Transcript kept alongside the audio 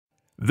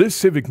This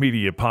Civic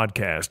Media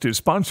podcast is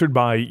sponsored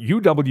by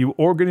UW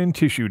Organ and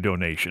Tissue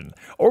Donation.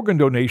 Organ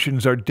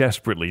donations are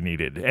desperately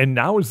needed, and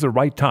now is the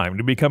right time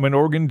to become an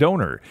organ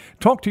donor.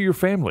 Talk to your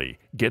family.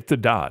 Get the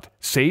dot.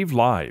 Save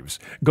lives.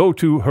 Go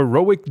to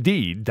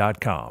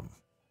heroicdeed.com.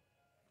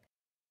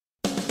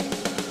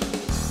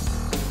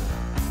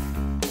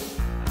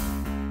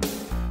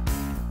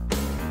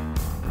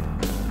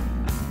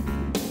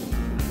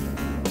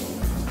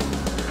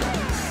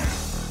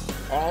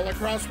 All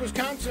across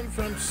Wisconsin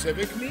from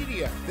Civic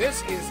Media,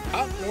 this is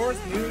Up North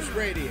News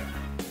Radio.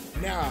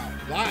 Now,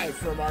 live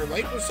from our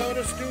Lake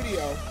Wissota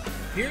studio,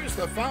 here's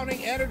the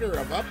founding editor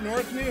of Up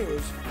North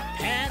News,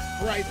 Pat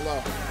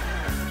Breitlow.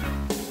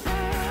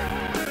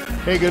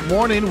 Hey, good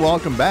morning.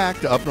 Welcome back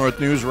to Up North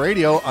News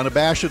Radio,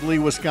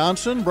 unabashedly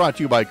Wisconsin, brought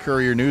to you by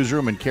Courier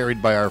Newsroom and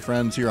carried by our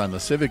friends here on the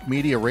Civic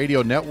Media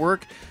Radio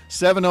Network,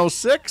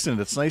 706. And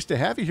it's nice to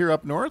have you here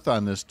up north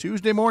on this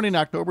Tuesday morning,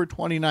 October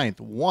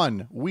 29th.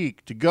 1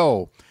 week to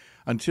go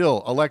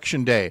until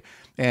Election Day.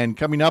 And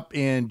coming up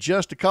in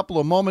just a couple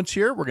of moments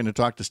here, we're going to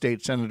talk to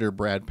State Senator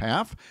Brad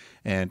Pfaff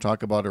and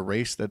talk about a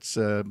race that's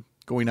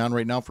going on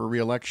right now for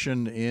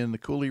re-election in the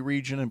Coulee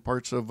Region and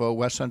parts of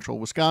west central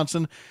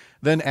Wisconsin.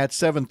 Then at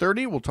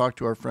 7:30, we'll talk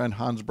to our friend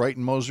Hans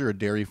Breitenmoser, a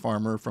dairy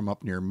farmer from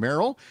up near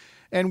Merrill,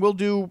 and we'll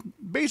do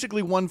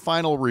basically one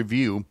final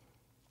review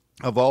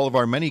of all of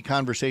our many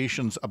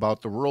conversations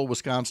about the rural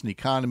Wisconsin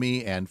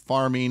economy and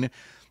farming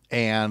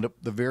and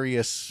the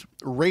various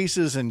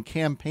races and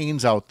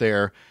campaigns out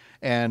there,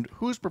 and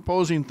who's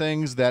proposing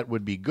things that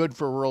would be good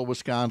for rural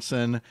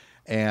Wisconsin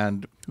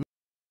and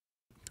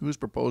who's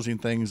proposing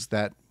things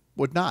that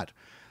would not.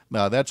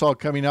 That's all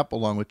coming up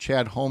along with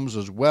Chad Holmes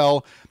as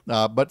well.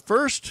 But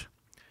first,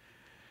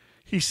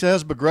 he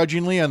says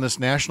begrudgingly on this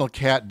National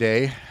Cat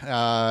Day,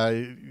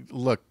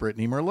 look,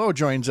 Brittany Merlot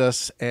joins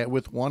us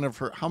with one of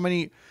her, how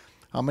many,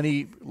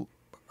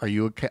 are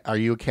you a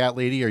cat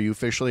lady? Are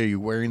you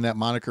wearing that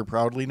moniker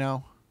proudly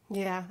now?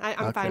 Yeah,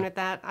 I'm Okay. fine with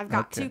that. I've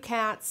got two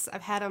cats.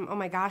 I've had them, oh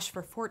my gosh,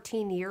 for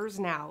 14 years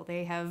now.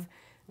 They have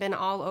been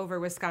all over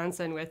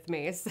Wisconsin with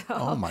me. So.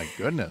 Oh my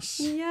goodness.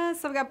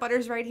 Yes, I've got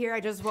Butters right here.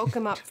 I just woke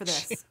him up for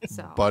this.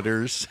 So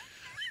Butters.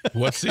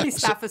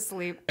 he's half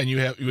asleep. And you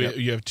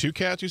have two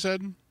cats, you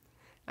said?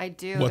 I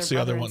do. What's They're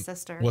the other brother one? and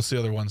sister. What's the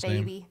other one's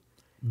name?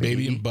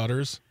 Baby and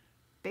Butters.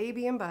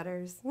 Baby and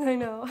Butters. I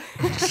know.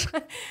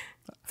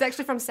 It's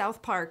actually from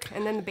South Park.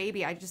 And then the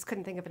baby, I just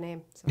couldn't think of a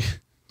name.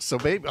 So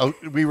baby,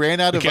 we ran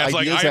out of Cat's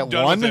ideas like, at I'm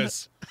done one. with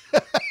this.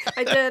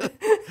 I did.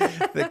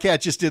 The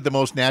cat just did the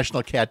most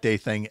National Cat Day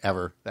thing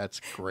ever. That's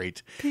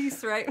great.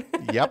 Peace, right?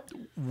 Yep.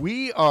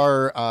 We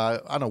are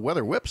on a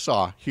weather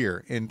whipsaw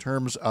here in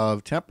terms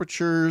of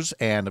temperatures,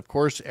 and of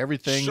course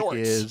everything Shorts.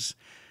 is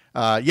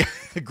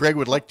Greg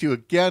would like to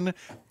again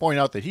point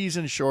out that he's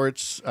in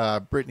shorts,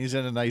 Brittany's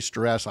in a nice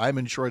dress, I'm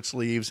in short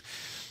sleeves.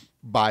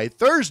 By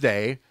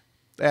Thursday,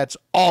 that's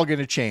all going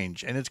to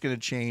change, and it's going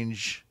to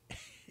change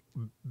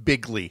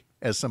bigly,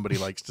 as somebody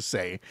likes to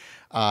say.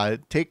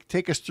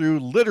 Take us through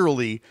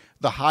literally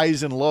the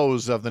highs and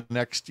lows of the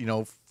next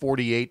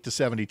 48 to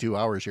 72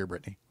 hours here,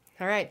 Brittany.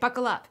 All right,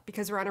 buckle up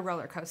because we're on a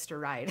roller coaster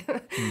ride.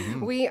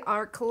 We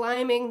are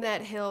climbing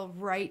that hill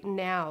right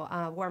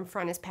now. Warm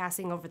front is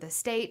passing over the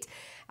state.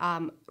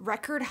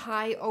 Record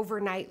high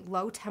overnight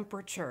low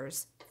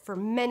temperatures for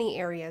many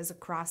areas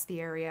across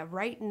the area.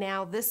 Right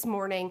now, this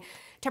morning,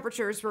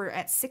 temperatures were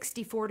at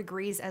 64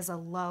 degrees as a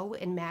low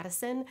in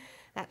Madison.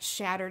 That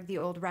shattered the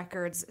old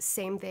records.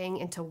 Same thing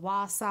into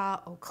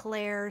Wausau, Eau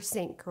Claire,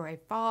 St. Croix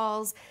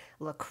Falls,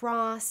 La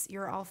Crosse.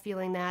 You're all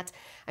feeling that.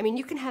 I mean,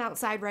 you can head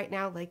outside right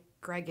now like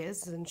Greg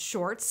is in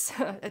shorts,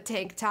 a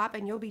tank top,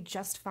 and you'll be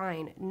just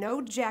fine.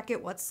 No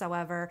jacket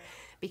whatsoever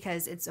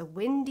because it's a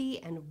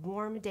windy and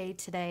warm day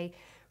today.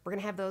 We're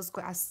going to have those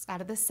gusts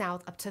out of the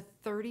south up to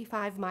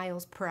 35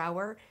 miles per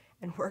hour,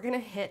 and we're going to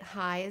hit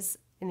highs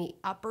in the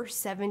upper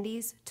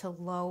 70s to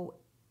low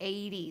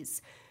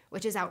 80s,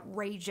 which is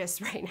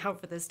outrageous right now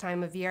for this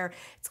time of year.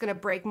 It's going to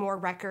break more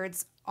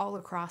records all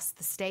across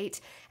the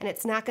state, and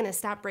it's not going to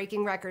stop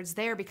breaking records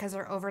there because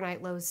our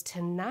overnight lows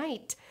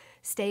tonight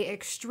stay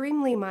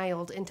extremely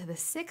mild into the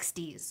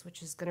 60s,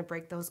 which is going to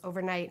break those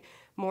overnight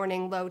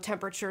morning low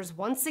temperatures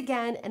once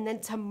again. And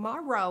then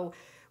tomorrow,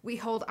 we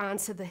hold on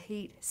to the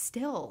heat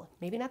still.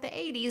 Maybe not the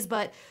 80s,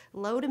 but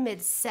low to mid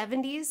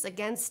 70s.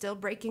 Again, still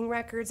breaking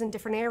records in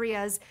different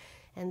areas.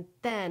 And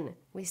then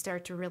we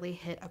start to really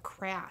hit a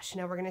crash.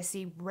 Now we're going to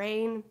see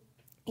rain,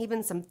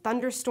 even some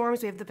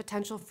thunderstorms. We have the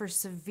potential for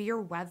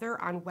severe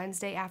weather on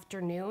Wednesday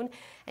afternoon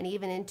and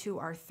even into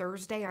our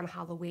Thursday on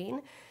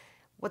Halloween.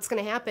 What's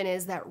going to happen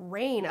is that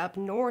rain up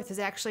north is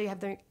actually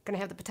going to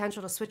have the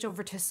potential to switch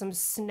over to some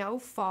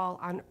snowfall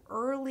on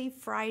early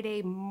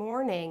Friday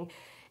morning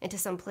into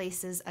some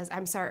places,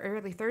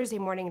 early Thursday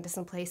morning into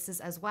some places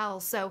as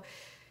well. So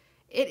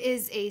it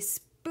is a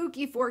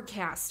spooky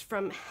forecast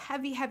from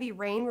heavy, heavy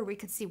rain where we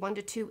could see 1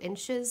 to 2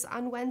 inches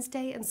on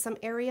Wednesday in some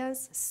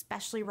areas,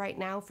 especially right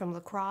now from La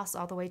Crosse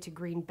all the way to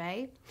Green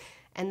Bay.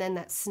 And then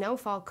that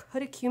snowfall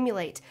could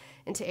accumulate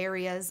into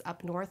areas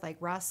up north like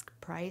Rusk,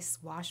 Price,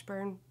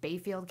 Washburn,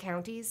 Bayfield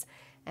counties.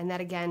 And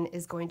that, again,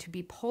 is going to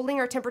be pulling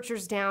our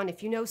temperatures down.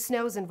 If you know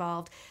snow's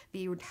involved,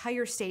 the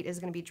entire state is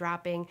going to be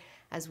dropping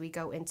as we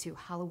go into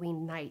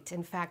Halloween night.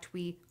 In fact,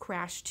 we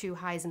crashed to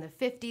highs in the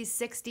 50s,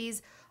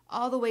 60s,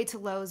 all the way to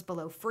lows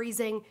below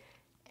freezing.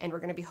 And we're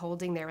going to be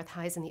holding there with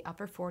highs in the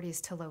upper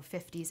 40s to low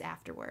 50s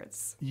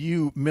afterwards.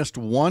 You missed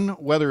one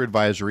weather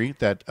advisory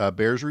that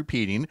bears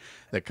repeating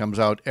that comes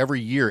out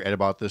every year at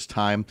about this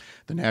time.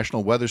 The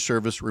National Weather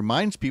Service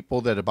reminds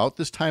people that about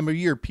this time of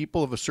year,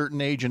 people of a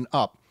certain age and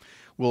up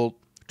will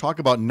talk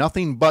about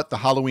nothing but the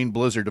Halloween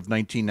blizzard of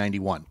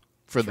 1991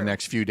 for the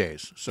next few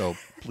days. So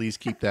please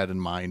keep that in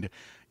mind.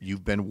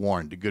 You've been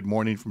warned. Good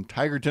morning from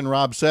Tigerton.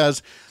 Rob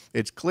says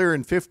it's clear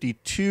in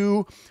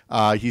 52.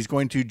 He's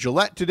going to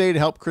Gillette today to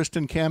help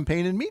Kristen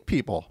campaign and meet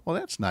people. Well,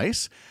 that's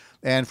nice.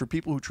 And for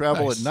people who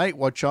travel at night,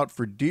 watch out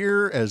for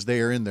deer as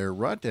they are in their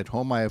rut. At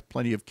home, I have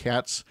plenty of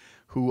cats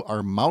who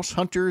are mouse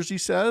hunters, he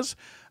says.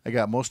 I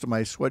got most of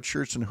my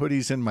sweatshirts and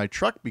hoodies in my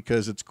truck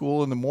because it's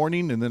cool in the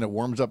morning and then it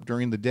warms up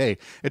during the day.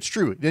 It's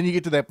true. Then you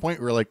get to that point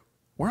where you're like,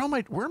 where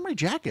are my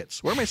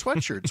jackets? Where are my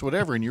sweatshirts?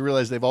 Whatever. And you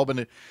realize they've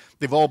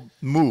all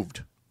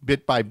moved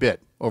bit by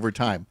bit over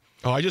time.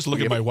 Oh, I just look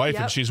at my wife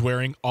and she's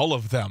wearing all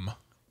of them.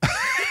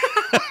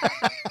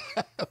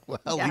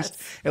 Well,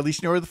 at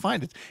least you know where to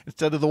find it.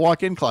 Instead of the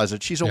walk-in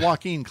closet, she's a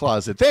walk-in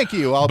closet. Thank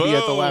you. I'll be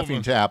at the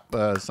Laughing Tap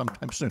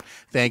sometime soon.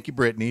 Thank you,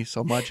 Brittany,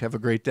 so much. Have a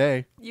great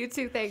day. You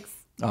too. Thanks.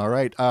 All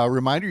right.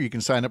 Reminder, you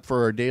can sign up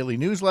for our daily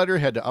newsletter.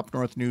 Head to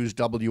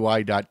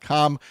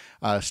upnorthnewswi.com.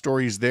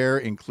 Stories there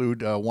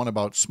include one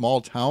about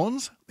small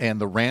towns and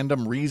the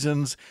random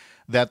reasons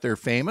that they're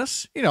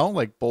famous,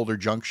 like Boulder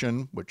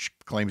Junction, which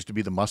claims to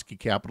be the muskie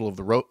capital of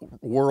the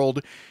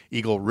world,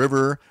 Eagle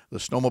River, the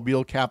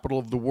snowmobile capital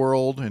of the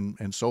world,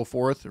 and so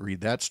forth.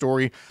 Read that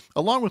story,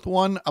 along with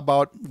one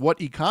about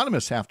what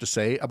economists have to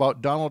say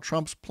about Donald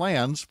Trump's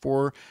plans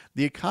for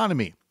the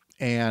economy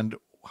and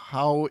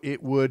how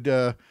it would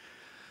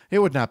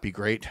not be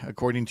great,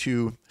 according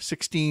to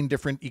 16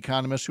 different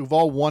economists who've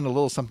all won a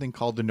little something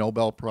called the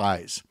Nobel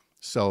Prize.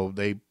 So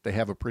they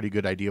have a pretty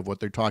good idea of what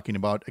they're talking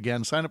about.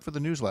 Again, sign up for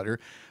the newsletter,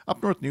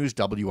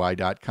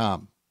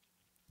 upnorthnewswi.com.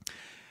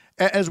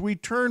 As we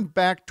turn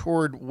back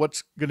toward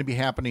what's going to be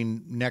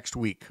happening next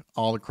week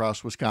all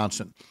across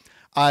Wisconsin,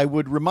 I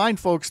would remind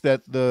folks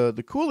that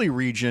the Coulee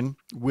region,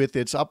 with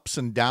its ups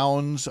and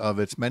downs of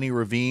its many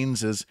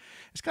ravines, is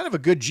kind of a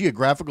good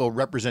geographical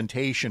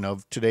representation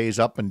of today's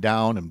up and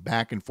down and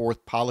back and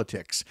forth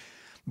politics.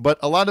 But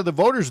a lot of the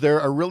voters there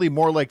are really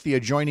more like the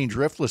adjoining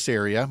Driftless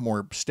Area,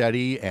 more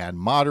steady and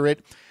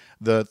moderate.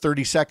 The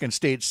 32nd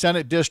State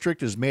Senate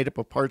District is made up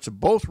of parts of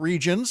both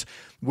regions,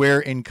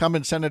 where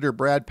incumbent Senator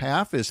Brad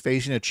Pfaff is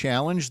facing a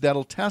challenge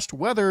that'll test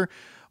whether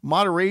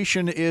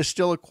moderation is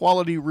still a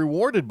quality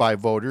rewarded by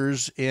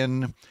voters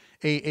in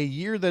a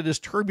year that is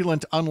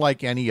turbulent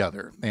unlike any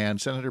other. And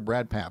Senator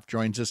Brad Pfaff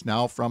joins us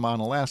now from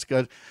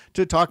Alaska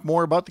to talk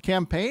more about the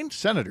campaign.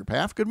 Senator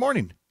Pfaff, good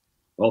morning.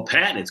 Well,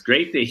 Pat, it's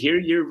great to hear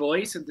your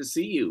voice and to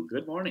see you.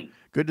 Good morning.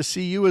 Good to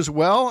see you as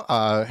well.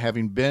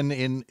 Having been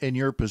in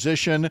your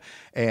position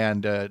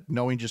and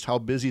knowing just how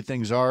busy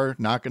things are,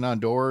 knocking on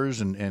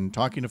doors and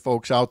talking to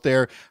folks out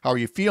there, how are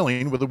you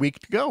feeling with a week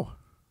to go?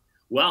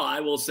 Well, I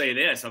will say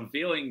this. I'm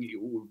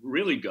feeling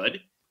really good.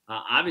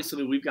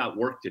 Obviously, we've got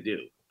work to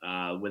do,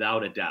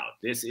 without a doubt.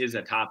 This is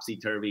a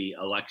topsy-turvy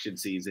election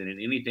season, and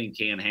anything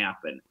can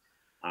happen.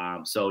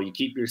 So you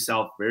keep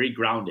yourself very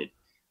grounded.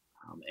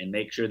 And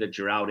make sure that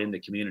you're out in the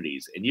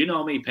communities. And you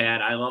know me,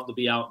 Pat, I love to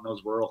be out in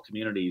those rural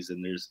communities,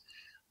 and there's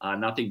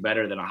nothing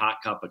better than a hot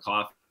cup of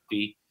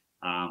coffee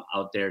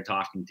out there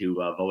talking to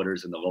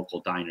voters and the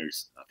local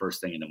diners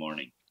first thing in the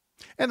morning.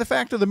 And the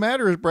fact of the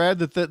matter is, Brad,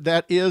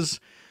 that is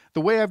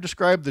the way I've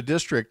described the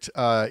district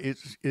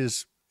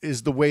is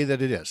the way that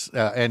it is.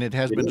 And it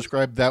has been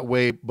described that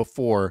way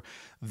before,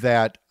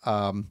 that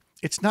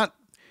it's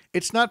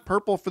not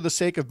purple for the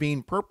sake of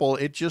being purple.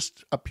 It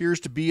just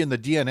appears to be in the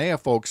DNA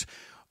of folks.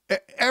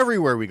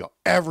 Everywhere we go,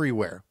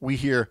 everywhere we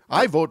hear,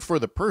 I vote for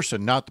the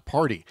person, not the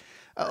party.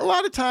 A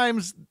lot of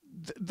times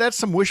that's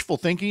some wishful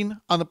thinking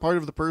on the part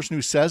of the person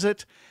who says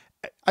it.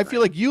 I feel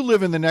like you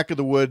live in the neck of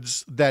the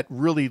woods that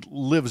really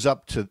lives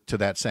up to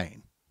that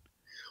saying.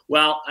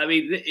 Well, I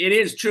mean, it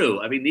is true.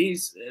 I mean,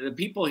 the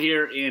people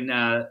here in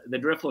the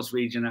Driftless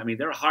region, I mean,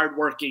 they're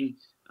hardworking,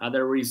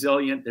 they're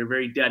resilient, they're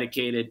very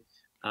dedicated,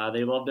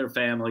 they love their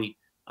family,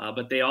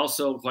 but they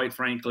also, quite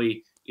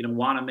frankly,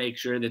 want to make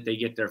sure that they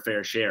get their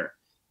fair share.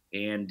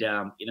 And,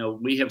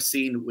 we have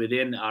seen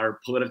within our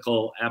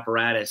political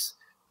apparatus,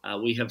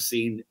 we have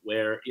seen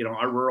where,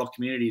 our rural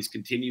communities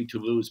continue to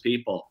lose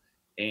people.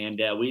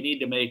 And we need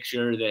to make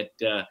sure that,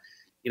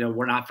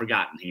 we're not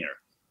forgotten here.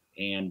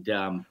 And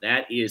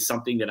that is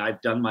something that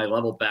I've done my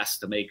level best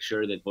to make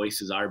sure that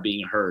voices are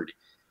being heard.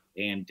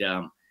 And,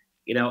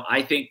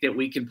 I think that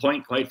we can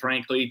point, quite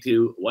frankly,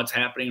 to what's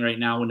happening right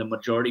now in the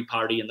majority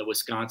party in the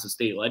Wisconsin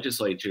state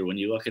legislature. When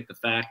you look at the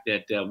fact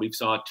that we've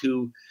saw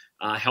two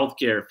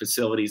healthcare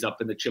facilities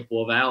up in the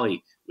Chippewa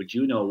Valley which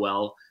you know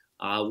well,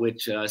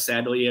 which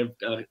sadly have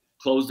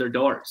closed their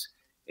doors.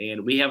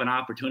 And we have an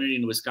opportunity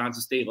in the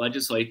Wisconsin State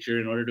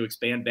Legislature in order to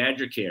expand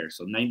Badger Care.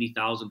 So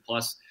 90,000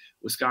 plus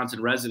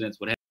Wisconsin residents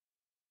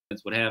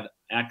would have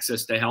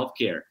access to health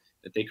care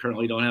that they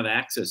currently don't have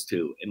access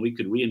to. And we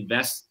could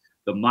reinvest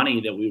the money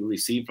that we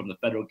receive from the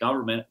federal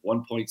government,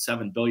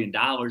 $1.7 billion.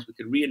 We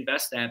could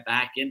reinvest that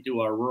back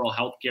into our rural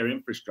healthcare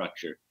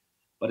infrastructure.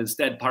 But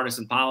instead,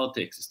 partisan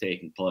politics is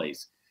taking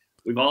place.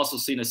 We've also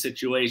seen a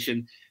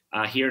situation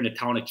here in the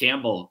town of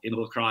Campbell in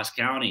La Crosse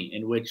County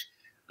in which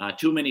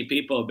too many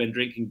people have been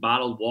drinking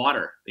bottled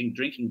water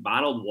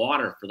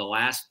for the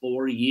last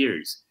 4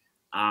 years,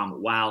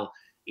 while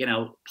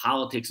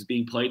politics is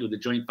being played with the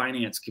Joint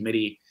Finance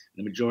Committee,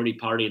 the majority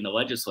party in the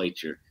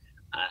legislature.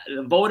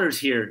 The voters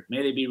here,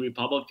 may they be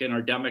Republican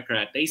or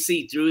Democrat, they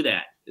see through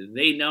that.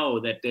 They know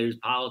that there's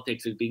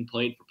politics that's being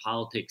played for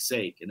politics'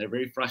 sake, and they're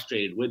very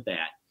frustrated with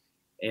that.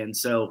 And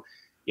so,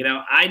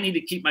 I need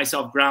to keep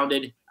myself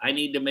grounded. I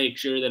need to make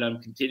sure that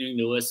I'm continuing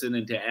to listen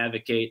and to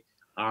advocate.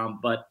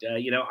 But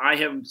I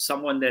am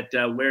someone that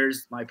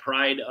wears my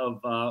pride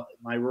of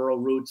my rural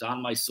roots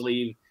on my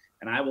sleeve.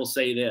 And I will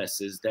say this,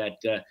 is that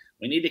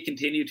we need to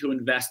continue to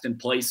invest in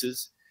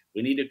places.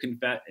 We need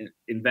to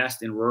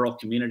invest in rural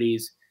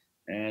communities.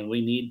 And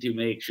we need to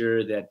make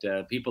sure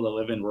that people that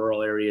live in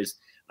rural areas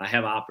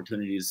have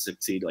opportunities to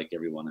succeed like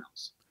everyone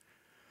else.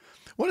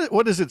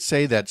 What does it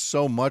say that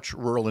so much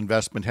rural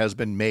investment has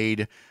been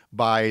made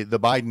by the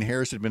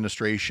Biden-Harris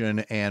administration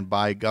and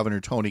by Governor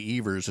Tony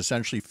Evers,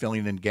 essentially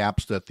filling in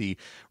gaps that the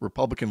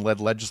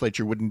Republican-led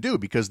legislature wouldn't do?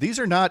 Because these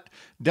are not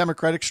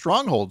Democratic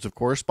strongholds, of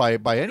course, by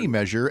any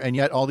measure, and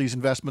yet all these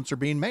investments are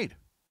being made.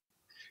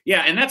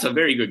 Yeah, and that's a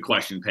very good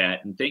question,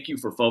 Pat, and thank you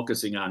for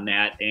focusing on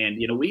that. And,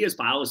 we as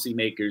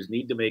policymakers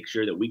need to make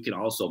sure that we can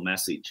also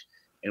message,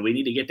 and we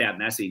need to get that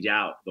message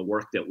out, the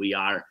work that we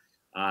are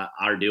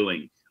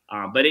doing.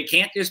 But it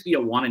can't just be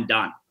a one and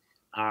done.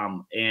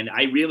 And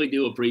I really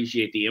do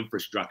appreciate the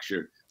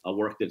infrastructure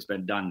work that's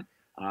been done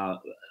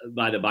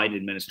by the Biden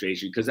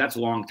administration, because that's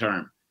long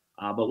term.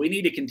 But we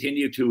need to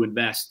continue to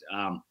invest,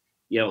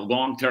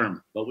 long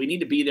term. But we need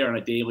to be there on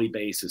a daily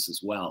basis as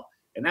well.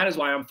 And that is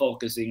why I'm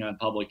focusing on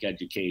public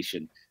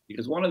education,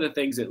 because one of the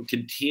things that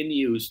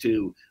continues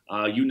to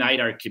unite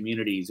our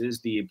communities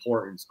is the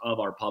importance of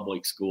our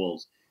public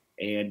schools.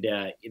 And,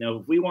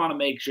 if we want to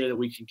make sure that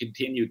we can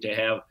continue to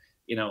have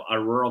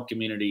our rural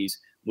communities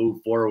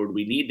move forward,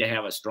 we need to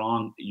have a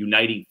strong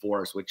uniting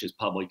force, which is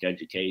public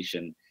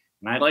education.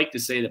 And I'd like to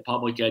say that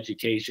public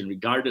education,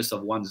 regardless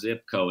of one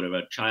zip code, if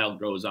a child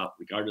grows up,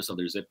 regardless of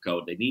their zip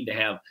code, they need to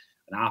have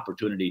an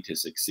opportunity to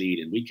succeed.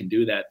 And we can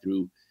do that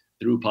through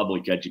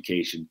public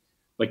education.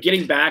 But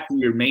getting back to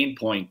your main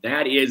point,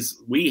 that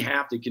is, we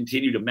have to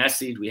continue to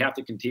message. We have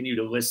to continue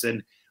to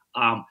listen.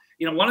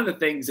 One of the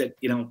things that,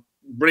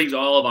 brings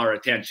all of our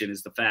attention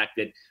is the fact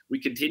that we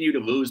continue to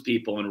lose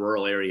people in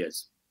rural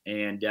areas,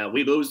 and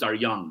we lose our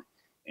young,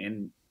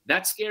 and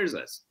that scares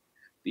us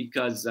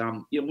because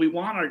we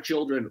want our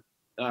children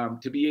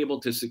to be able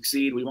to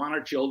succeed. We want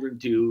our children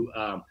to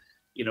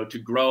to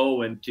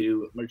grow and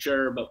to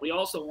mature, but we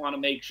also want to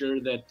make sure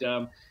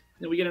that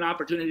we get an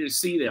opportunity to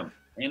see them.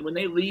 And when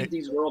they leave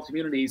these rural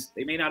communities,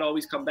 they may not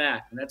always come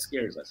back, and that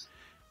scares us.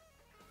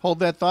 Hold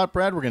that thought,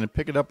 Brad. We're going to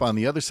pick it up on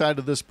the other side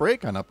of this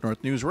break on Up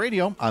North News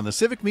Radio on the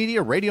Civic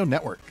Media Radio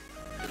Network.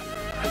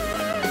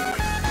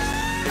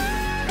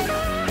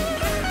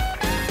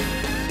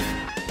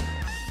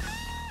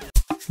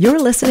 You're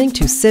listening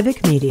to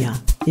Civic Media.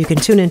 You can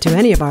tune into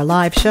any of our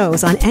live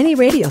shows on any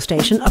radio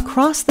station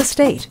across the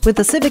state with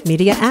the Civic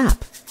Media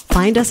app.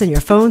 Find us in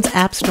your phone's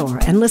app store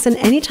and listen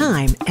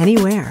anytime,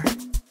 anywhere.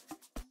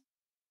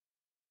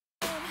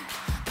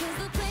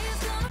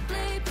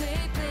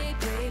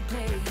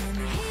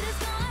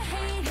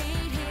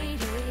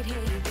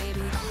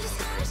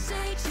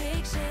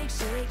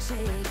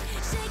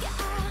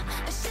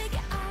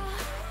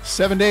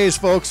 Seven days,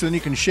 folks, and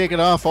you can shake it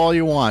off all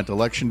you want.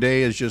 Election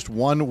Day is just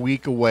 1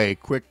 week away.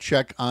 Quick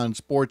check on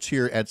sports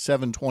here at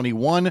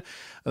 7:21.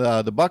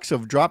 The Bucks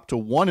have dropped to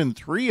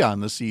 1-3 on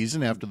the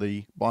season after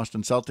the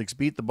Boston Celtics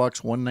beat the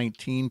Bucks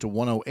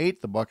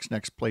 119-108. The Bucks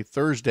next play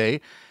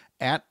Thursday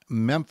at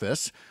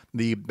Memphis.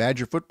 The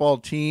Badger football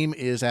team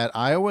is at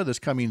Iowa this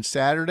coming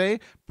Saturday.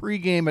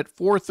 Pregame at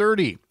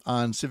 4:30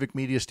 on Civic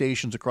Media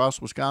stations across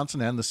Wisconsin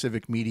and the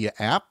Civic Media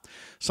app.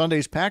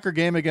 Sunday's Packer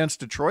game against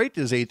Detroit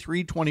is a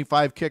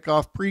 3:25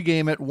 kickoff.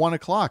 Pregame at 1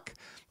 o'clock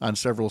on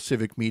several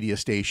Civic Media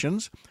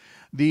stations.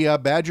 The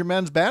Badger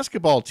men's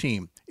basketball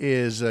team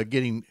is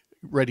getting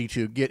ready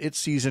to get its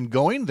season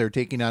going. They're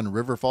taking on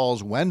River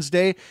Falls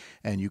Wednesday,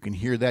 and you can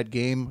hear that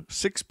game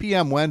 6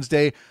 p.m.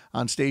 Wednesday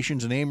on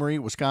stations in Amory,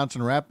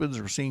 Wisconsin Rapids,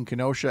 Racine,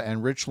 Kenosha,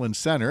 and Richland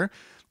Center.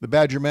 The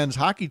Badger men's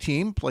hockey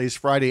team plays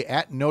Friday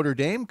at Notre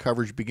Dame.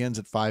 Coverage begins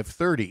at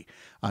 5:30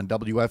 on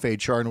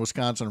WFHR in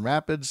Wisconsin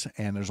Rapids,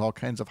 and there's all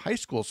kinds of high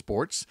school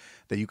sports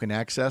that you can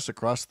access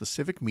across the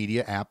Civic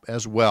Media app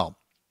as well.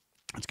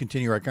 Let's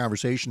continue our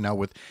conversation now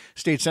with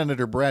State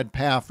Senator Brad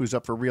Pfaff, who's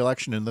up for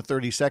re-election in the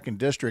 32nd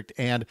District.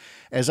 And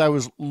as I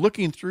was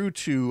looking through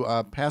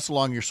to pass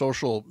along your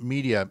social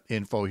media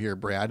info here,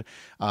 Brad,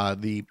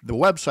 the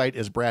website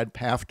is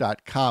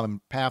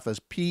bradpfaff.com. Pfaff is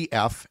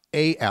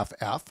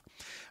P-F-A-F-F.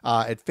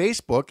 At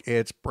Facebook,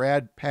 it's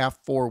Brad Pfaff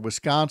for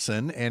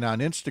Wisconsin, and on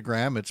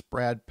Instagram, it's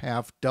Brad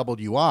Pfaff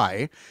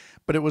WI.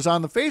 But it was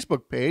on the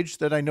Facebook page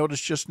that I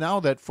noticed just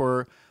now that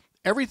for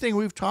everything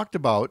we've talked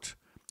about,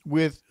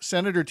 with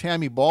Senator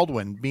Tammy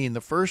Baldwin being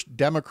the first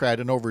Democrat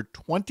in over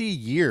 20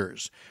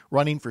 years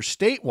running for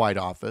statewide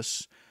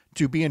office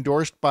to be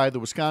endorsed by the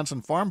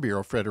Wisconsin Farm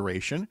Bureau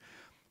Federation,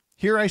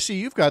 here I see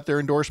you've got their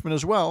endorsement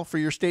as well for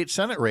your state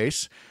Senate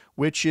race,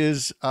 which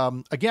is,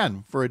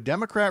 again, for a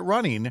Democrat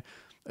running,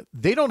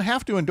 they don't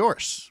have to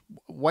endorse.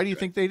 Why do you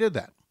think they did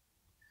that?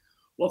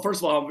 Well, first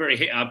of all, I'm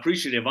very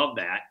appreciative of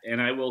that.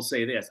 And I will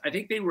say this. I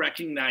think they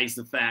recognize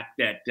the fact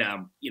that,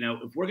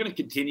 if we're going to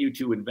continue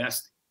to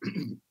invest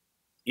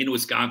in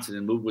Wisconsin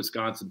and move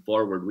Wisconsin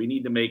forward, we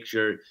need to make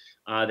sure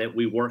that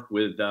we work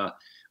with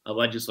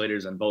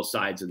legislators on both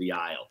sides of the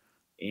aisle.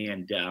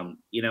 And,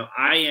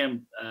 I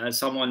am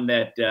someone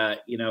that,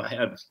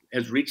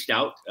 has reached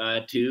out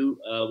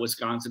to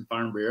Wisconsin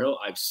Farm Bureau.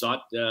 I've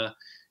sought,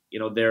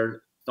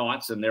 their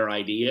thoughts and their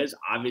ideas.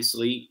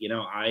 Obviously,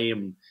 I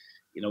am,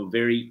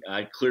 very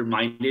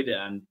clear-minded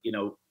on,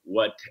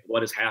 what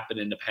has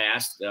happened in the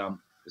past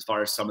as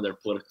far as some of their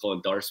political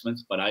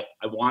endorsements. But I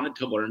wanted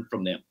to learn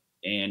from them.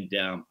 And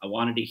I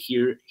wanted to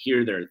hear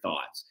their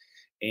thoughts.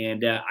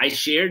 And I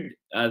shared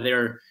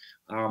their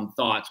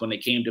thoughts when they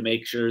came to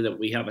make sure that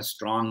we have a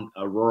strong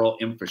rural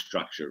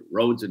infrastructure.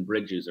 Roads and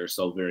bridges are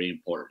so very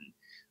important.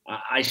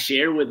 I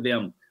share with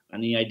them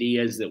on the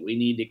ideas that we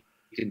need to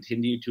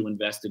continue to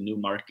invest in new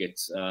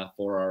markets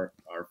for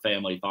our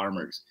family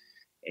farmers.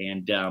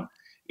 And,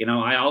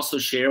 I also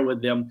share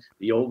with them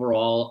the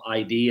overall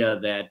idea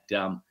that,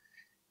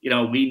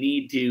 we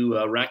need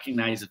to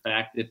recognize the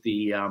fact that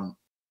the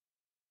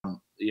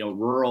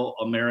rural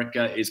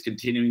America is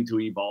continuing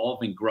to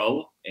evolve and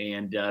grow,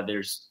 and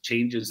there's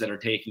changes that are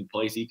taking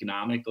place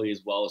economically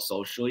as well as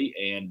socially.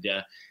 And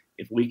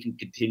if we can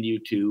continue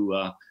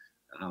to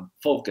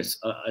focus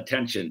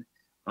attention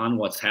on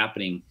what's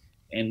happening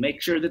and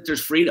make sure that there's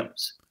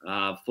freedoms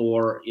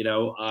for,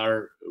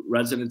 our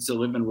residents that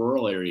live in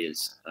rural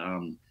areas,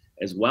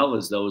 as well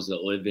as those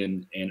that live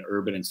in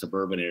urban and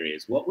suburban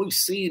areas. What we've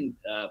seen,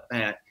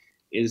 Pat,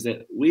 is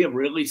that we have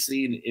really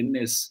seen in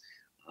this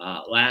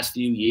last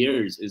few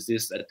years is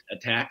this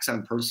attacks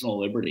on personal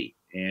liberty.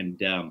 And,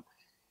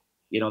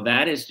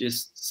 that is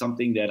just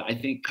something that I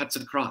think cuts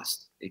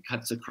across. It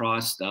cuts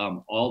across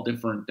all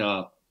different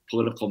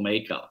political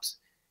makeups.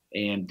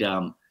 And,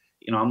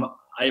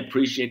 I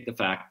appreciate the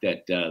fact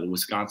that the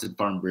Wisconsin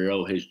Farm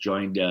Bureau has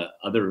joined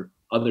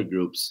other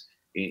groups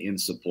in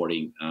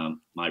supporting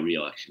my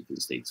reelection to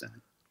the state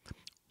Senate.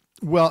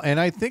 Well, and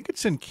I think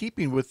it's in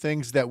keeping with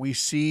things that we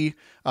see,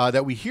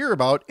 that we hear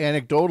about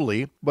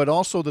anecdotally, but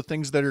also the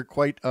things that are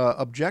quite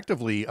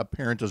objectively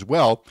apparent as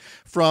well.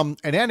 From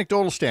an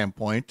anecdotal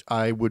standpoint,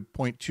 I would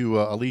point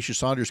to Alicia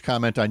Saunders'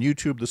 comment on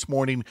YouTube this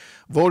morning.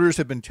 Voters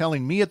have been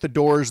telling me at the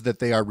doors that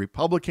they are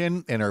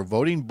Republican and are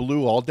voting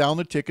blue all down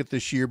the ticket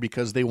this year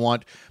because they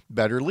want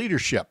better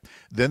leadership.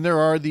 Then there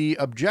are the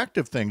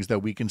objective things that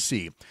we can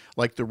see,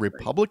 like the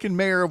Republican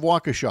mayor of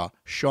Waukesha,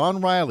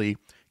 Sean Riley,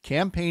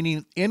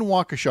 campaigning in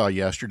Waukesha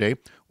yesterday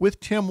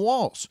with Tim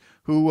Walz,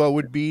 who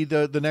would be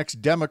the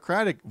next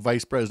Democratic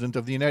vice president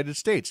of the United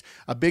States.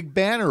 A big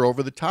banner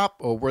over the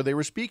top where they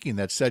were speaking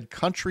that said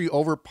country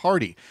over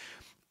party.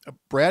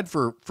 Brad,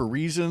 for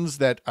reasons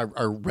that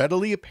are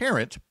readily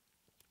apparent,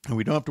 and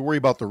we don't have to worry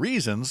about the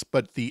reasons,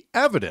 but the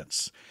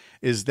evidence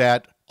is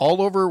that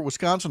all over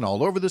Wisconsin,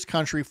 all over this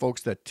country,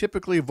 folks that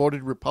typically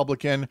voted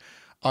Republican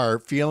are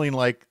feeling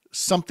like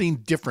something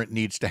different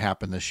needs to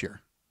happen this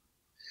year.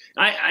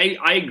 I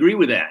agree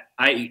with that.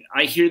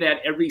 I hear that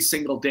every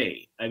single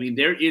day. I mean,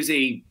 there is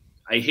I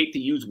hate to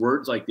use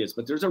words like this,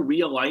 but there's a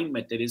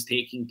realignment that is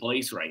taking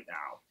place right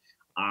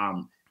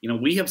now.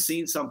 We have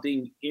seen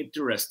something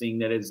interesting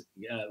that has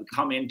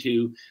come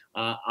into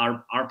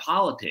our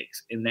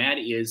politics, and that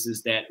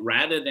is that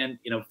rather than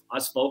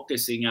us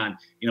focusing on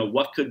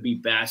what could be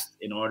best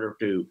in order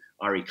to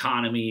our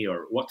economy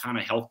or what kind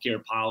of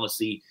healthcare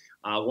policy,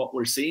 what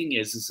we're seeing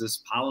is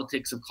this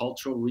politics of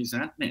cultural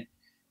resentment.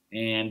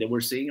 And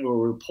we're seeing where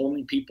we're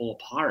pulling people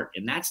apart,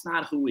 and that's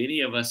not who any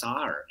of us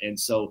are. And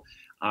so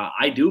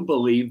I do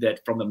believe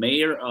that from the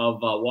mayor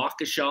of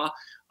Waukesha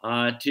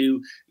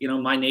to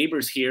my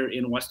neighbors here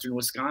in Western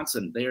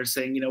Wisconsin, they are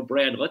saying,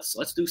 Brad,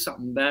 let's do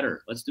something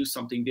better. Let's do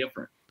something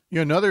different.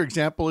 Another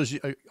example is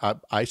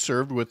I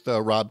served with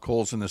Rob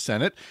Coles in the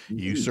Senate.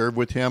 You serve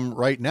with him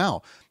right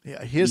now.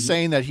 His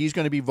saying that he's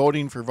going to be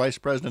voting for Vice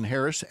President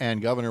Harris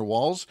and Governor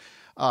Walz.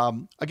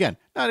 Again,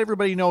 not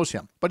everybody knows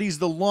him, but he's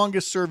the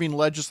longest serving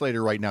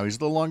legislator right now. He's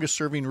the longest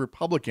serving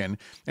Republican.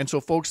 And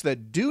so folks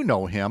that do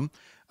know him,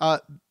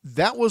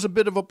 that was a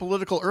bit of a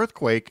political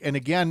earthquake. And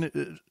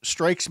again,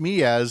 strikes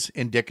me as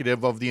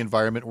indicative of the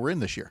environment we're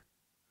in this year.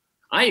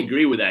 I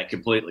agree with that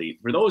completely.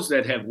 For those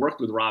that have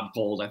worked with Rob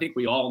Coles, I think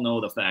we all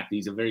know the fact that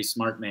he's a very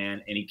smart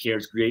man and he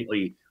cares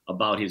greatly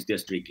about his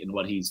district and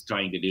what he's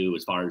trying to do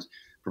as far as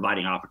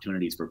providing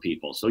opportunities for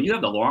people. So you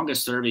have the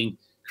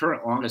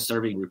current longest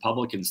serving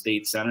Republican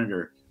state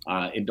senator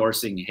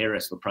endorsing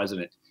Harris for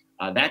president.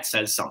 That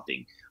says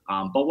something.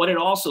 But what it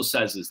also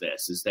says is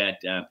this, is that,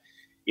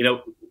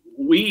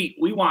 we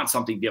want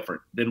something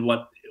different than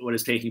what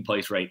is taking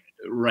place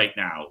right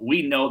now.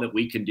 We know that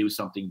we can do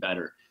something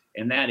better.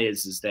 And that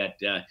is that,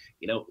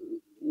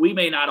 we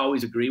may not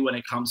always agree when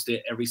it comes to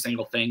every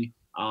single thing,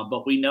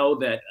 but we know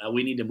that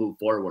we need to move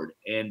forward.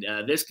 And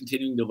this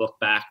continuing to look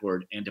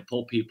backward and to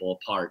pull people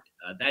apart,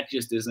 that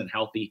just isn't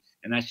healthy.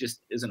 And that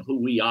just isn't who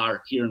we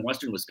are here in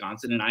Western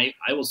Wisconsin. And I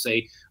will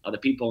say the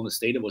people in the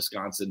state of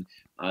Wisconsin,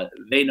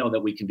 they know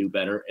that we can do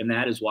better. And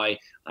that is why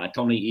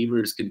Tony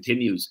Evers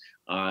continues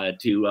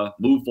to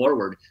move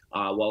forward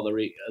while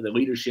the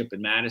leadership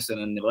in Madison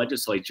and the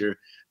legislature,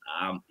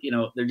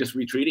 they're just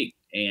retreating.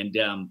 And,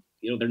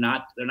 they're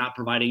not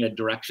providing a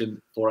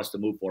direction for us to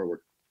move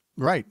forward.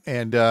 Right.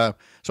 And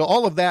so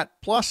all of that,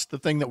 plus the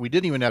thing that we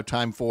didn't even have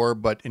time for,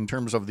 but in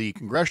terms of the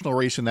congressional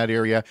race in that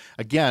area,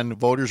 again,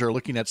 voters are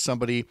looking at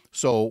somebody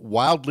so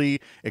wildly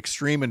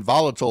extreme and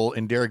volatile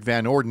in Derek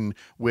Van Orden,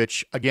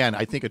 which, again,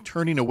 I think a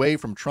turning away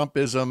from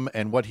Trumpism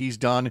and what he's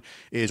done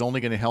is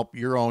only going to help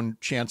your own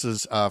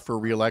chances for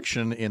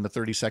re-election in the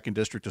 32nd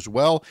District as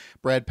well.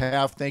 Brad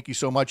Pfaff, thank you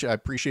so much. I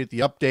appreciate the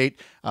update.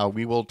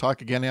 We will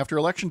talk again after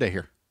Election Day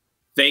here.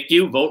 Thank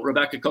you. Vote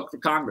Rebecca Cook for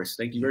Congress.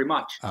 Thank you very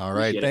much. All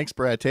right. Thanks,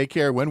 Brad. Take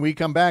care. When we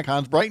come back,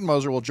 Hans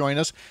Breitenmoser will join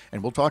us,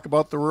 and we'll talk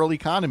about the rural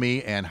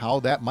economy and how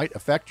that might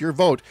affect your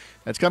vote.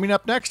 That's coming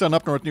up next on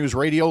Up North News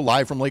Radio,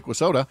 live from Lake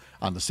Wissota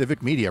on the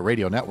Civic Media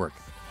Radio Network.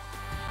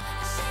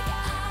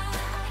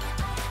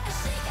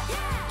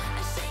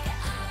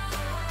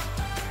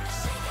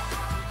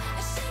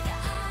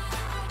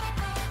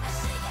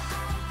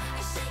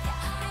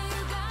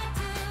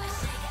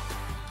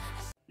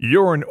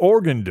 You're an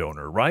organ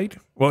donor, right?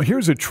 Well,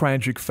 here's a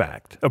tragic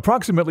fact.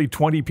 Approximately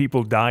 20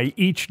 people die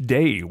each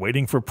day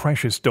waiting for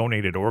precious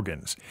donated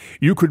organs.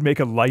 You could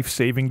make a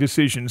life-saving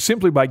decision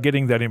simply by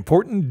getting that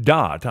important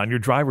dot on your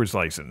driver's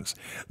license.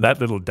 That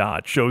little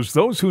dot shows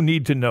those who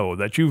need to know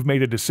that you've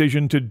made a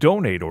decision to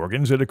donate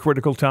organs at a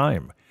critical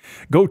time.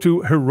 Go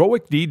to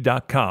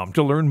heroicdeed.com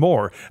to learn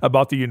more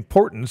about the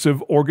importance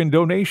of organ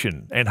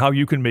donation and how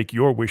you can make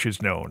your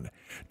wishes known.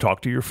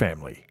 Talk to your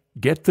family.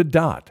 Get the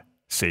dot.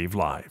 Save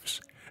lives.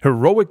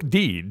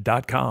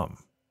 heroicdeed.com.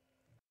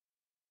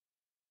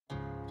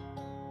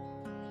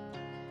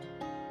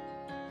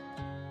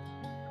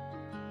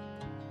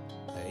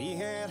 He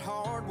had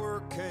hard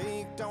work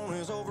caked on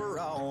his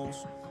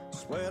overalls,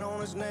 sweat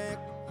on his neck,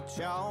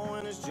 chaw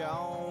in his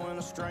jaw, when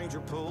a stranger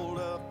pulled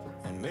up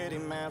and met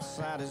him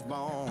outside his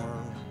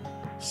barn.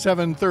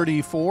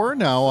 7:34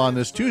 now on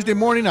this Tuesday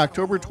morning,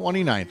 October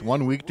 29th.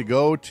 1 week to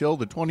go till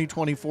the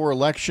 2024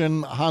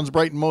 election. Hans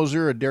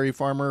Breitenmoser, a dairy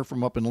farmer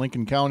from up in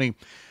Lincoln County,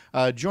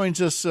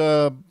 joins us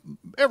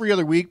every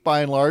other week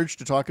by and large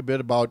to talk a bit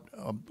about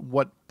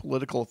what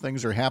political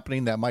things are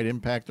happening that might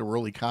impact the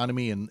rural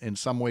economy in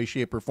some way,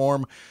 shape, or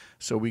form.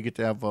 So we get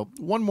to have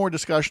one more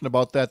discussion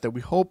about that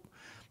we hope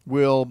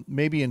will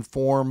maybe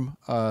inform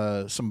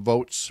some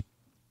votes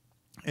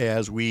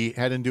as we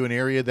head into an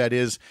area that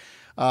is,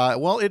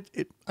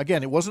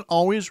 it wasn't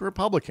always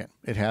Republican.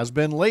 It has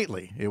been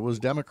lately. It was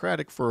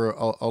Democratic for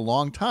a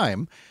long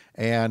time.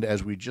 And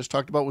as we just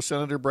talked about with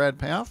Senator Brad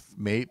Pfaff,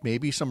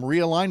 maybe some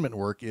realignment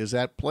work is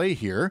at play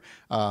here.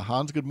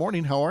 Hans, good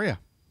morning. How are you?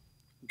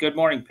 Good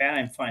morning, Pat.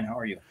 I'm fine. How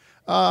are you?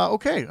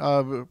 Okay.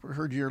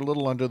 Heard you're a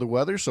little under the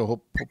weather, so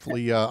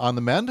hopefully on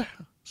the mend.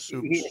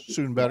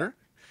 Soon better.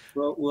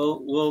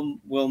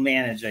 We'll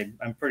manage.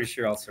 I'm pretty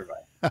sure I'll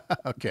survive.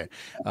 Okay.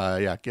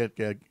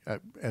 Get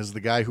as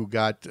the guy who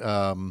got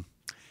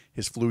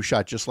his flu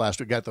shot just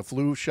last week, got the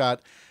flu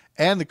shot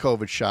and the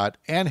COVID shot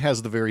and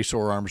has the very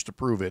sore arms to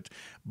prove it.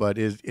 But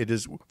it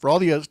is for all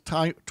the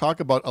talk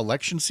about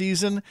election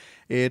season,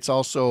 it's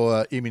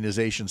also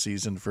immunization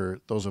season for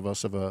those of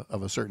us of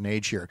a certain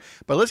age here.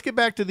 But let's get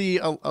back to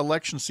the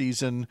election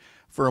season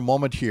for a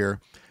moment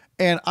here.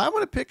 And I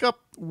want to pick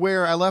up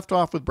where I left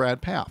off with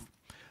Brad Pfaff.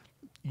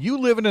 You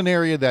live in an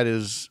area that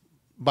is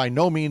by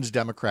no means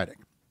Democratic.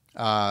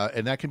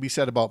 And that can be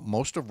said about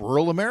most of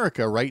rural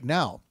America right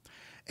now.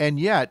 And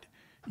yet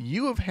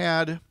you have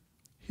had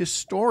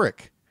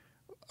historic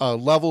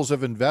levels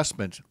of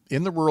investment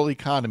in the rural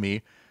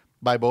economy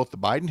by both the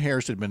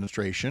Biden-Harris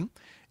administration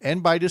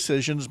and by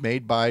decisions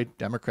made by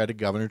Democratic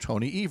Governor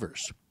Tony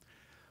Evers.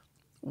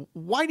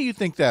 Why do you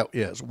think that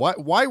is?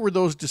 Why were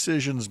those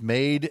decisions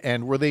made,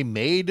 and were they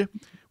made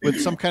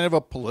with some kind of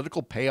a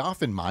political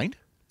payoff in mind?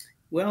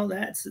 Well,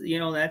 that's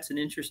an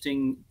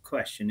interesting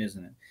question,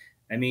 isn't it?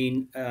 I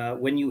mean,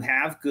 when you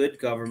have good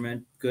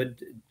government,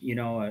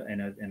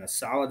 and a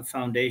solid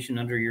foundation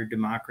under your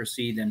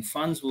democracy, then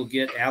funds will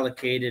get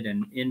allocated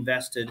and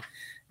invested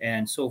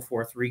and so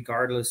forth,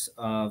 regardless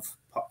of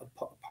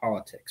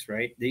politics,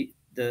 right?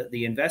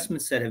 the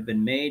investments that have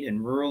been made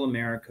in rural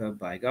America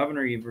by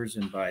Governor Evers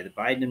and by the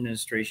Biden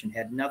administration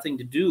had nothing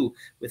to do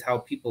with how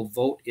people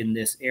vote in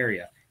this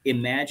area.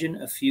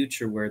 Imagine a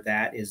future where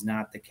that is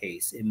not the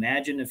case.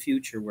 Imagine a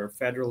future where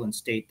federal and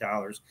state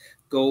dollars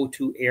go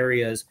to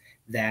areas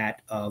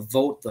that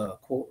vote the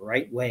quote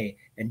right way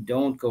and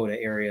don't go to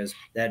areas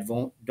that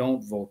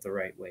don't vote the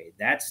right way.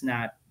 That's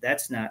not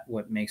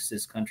what makes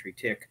this country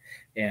tick,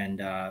 and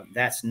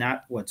that's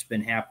not what's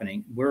been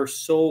happening. We're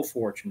so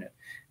fortunate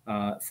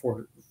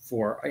for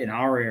in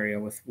our area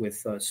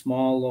with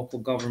small local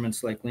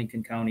governments like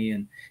Lincoln County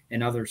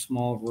and other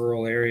small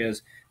rural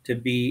areas to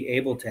be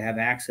able to have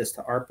access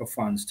to ARPA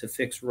funds to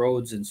fix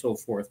roads and so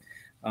forth.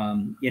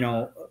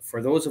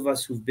 For those of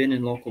us who've been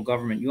in local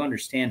government, you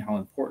understand how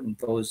important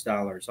those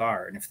dollars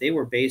are. And if they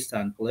were based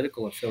on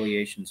political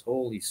affiliations,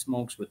 holy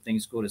smokes, would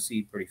things go to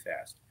seed pretty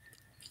fast.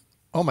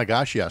 Oh my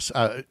gosh, yes.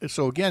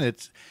 So again,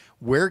 it's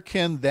where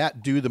can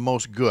that do the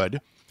most good?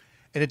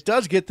 And it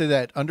does get to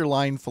that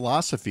underlying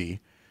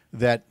philosophy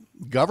that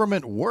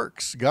government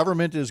works.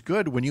 Government is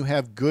good when you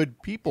have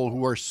good people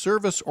who are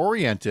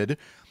service-oriented,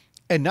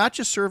 and not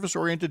just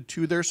service-oriented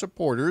to their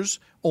supporters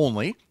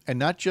only, and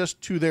not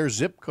just to their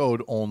zip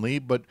code only,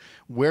 but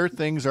where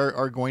things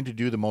are going to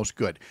do the most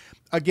good.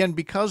 Again,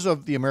 because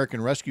of the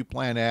American Rescue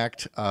Plan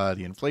Act,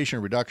 the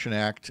Inflation Reduction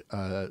Act,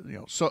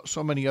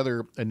 so many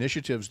other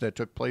initiatives that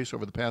took place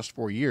over the past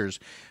 4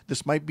 years,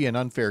 this might be an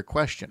unfair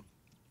question.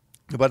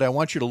 But I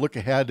want you to look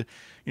ahead,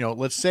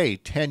 let's say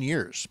 10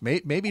 years,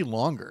 maybe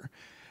longer.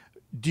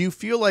 Do you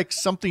feel like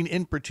something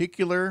in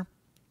particular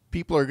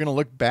people are going to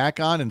look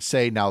back on and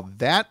say, now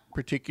that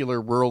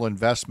particular rural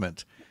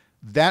investment,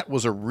 that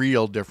was a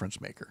real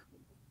difference maker?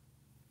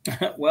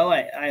 Well,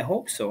 I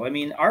hope so. I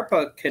mean,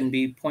 ARPA can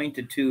be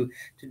pointed to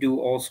do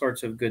all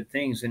sorts of good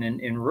things. And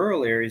in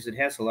rural areas, it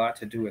has a lot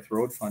to do with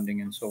road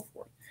funding and so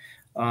forth.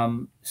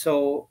 My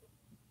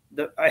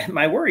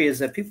worry is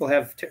that people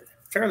have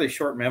fairly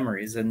short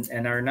memories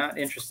and are not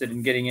interested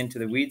in getting into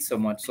the weeds so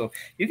much. So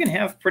you can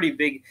have pretty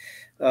big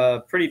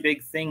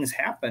things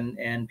happen,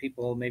 and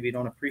people maybe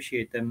don't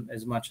appreciate them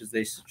as much as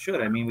they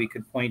should. I mean, we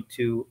could point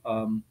to,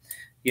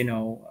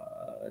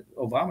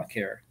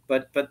 Obamacare,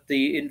 but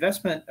the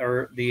investment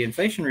or the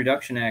Inflation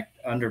Reduction Act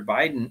under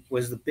Biden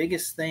was the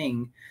biggest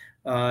thing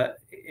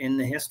in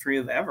the history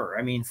of ever.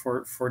 I mean,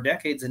 for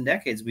decades and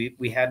decades,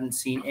 we hadn't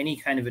seen any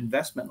kind of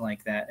investment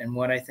like that. And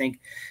what I think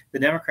the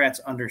Democrats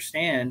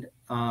understand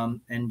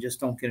and just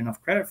don't get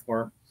enough credit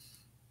for,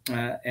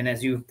 and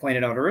as you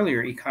pointed out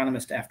earlier,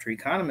 economist after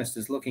economist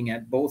is looking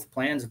at both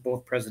plans of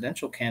both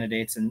presidential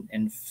candidates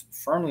and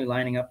firmly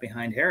lining up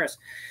behind Harris.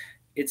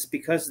 It's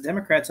because the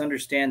Democrats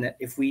understand that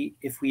if we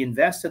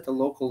invest at the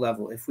local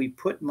level, if we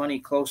put money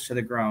close to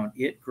the ground,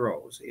 it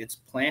grows. It's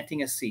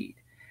planting a seed.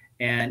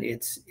 And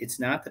it's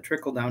not the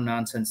trickle down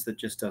nonsense that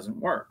just doesn't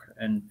work.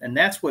 And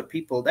that's what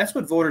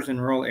voters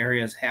in rural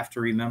areas have to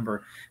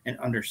remember and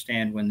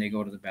understand when they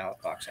go to the ballot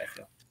box, I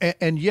feel.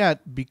 And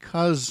yet,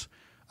 because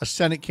a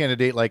Senate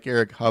candidate like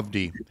Eric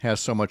Hovde has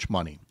so much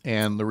money,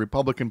 and the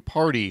Republican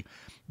Party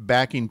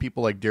backing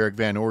people like Derek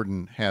Van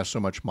Orden has so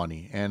much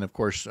money, and of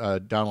course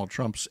Donald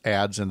Trump's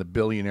ads and the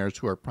billionaires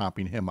who are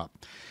propping him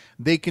up,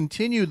 they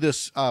continue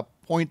this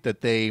point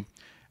that they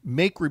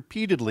make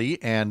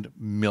repeatedly, and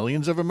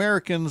millions of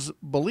Americans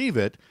believe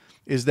it,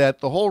 is that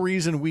the whole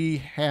reason we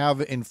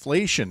have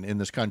inflation in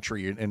this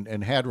country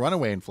and had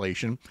runaway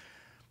inflation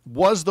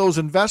was those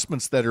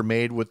investments that are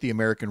made with the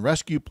American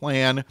Rescue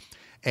Plan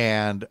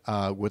and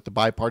with the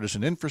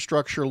bipartisan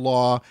infrastructure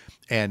law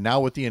and now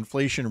with the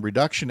Inflation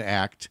Reduction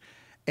Act.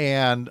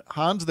 And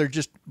Hans,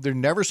 there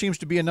never seems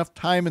to be enough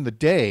time in the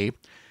day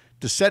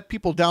to set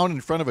people down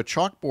in front of a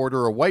chalkboard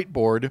or a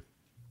whiteboard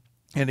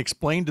and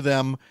explain to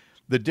them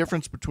the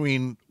difference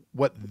between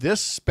what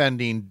this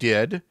spending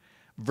did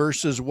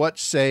versus what,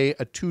 say,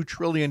 a $2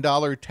 trillion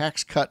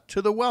tax cut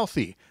to the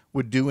wealthy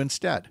would do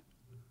instead.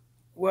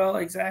 Well,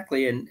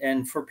 exactly.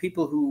 And for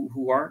people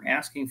who aren't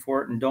asking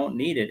for it and don't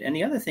need it. And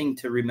the other thing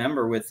to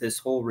remember with this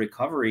whole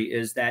recovery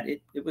is that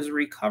it was a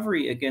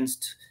recovery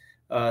against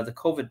the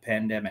COVID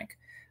pandemic.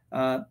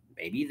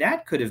 Maybe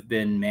that could have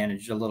been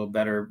managed a little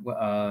better,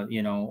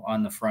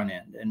 on the front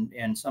end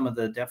and some of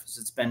the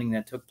deficit spending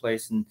that took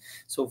place and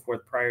so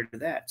forth prior to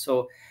that.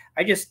 So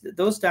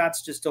those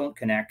dots just don't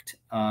connect.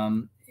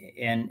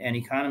 And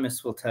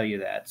economists will tell you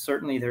that.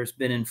 Certainly there's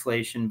been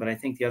inflation, but I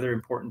think the other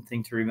important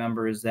thing to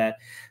remember is that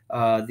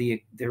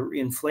the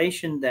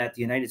inflation that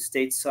the United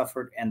States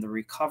suffered and the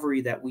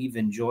recovery that we've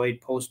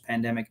enjoyed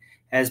post-pandemic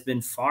has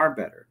been far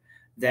better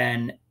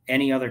than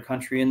any other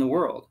country in the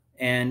world.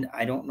 And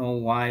I don't know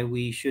why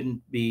we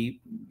shouldn't be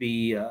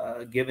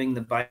giving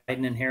the Biden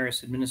and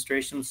Harris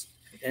administration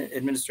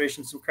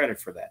some credit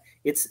for that.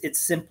 It's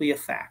simply a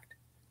fact.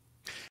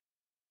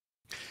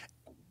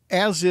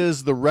 As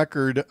is the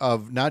record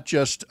of not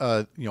just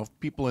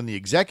people in the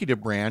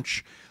executive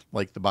branch,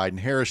 like the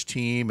Biden-Harris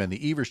team and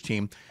the Evers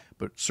team,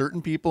 but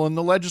certain people in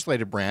the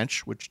legislative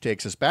branch, which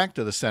takes us back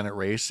to the Senate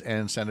race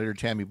and Senator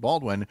Tammy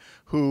Baldwin,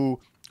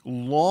 who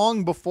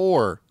long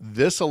before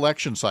this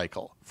election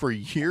cycle, for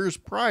years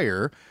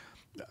prior,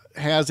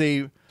 has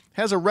a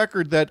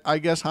record that I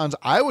guess, Hans,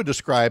 I would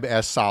describe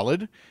as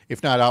solid,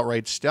 if not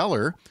outright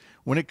stellar,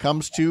 when it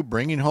comes to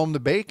bringing home the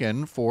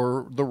bacon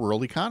for the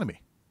rural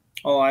economy.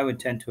 Oh, I would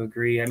tend to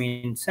agree. I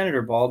mean,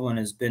 Senator Baldwin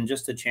has been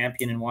just a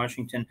champion in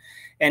Washington,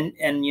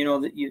 and you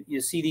know that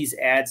you see these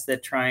ads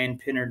that try and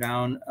pin her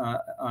down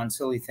on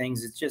silly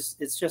things.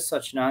 It's just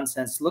such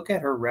nonsense. Look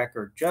at her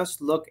record.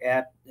 Just look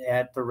at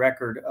the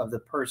record of the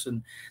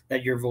person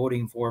that you're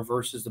voting for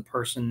versus the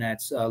person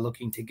that's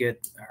looking to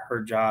get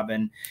her job,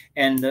 and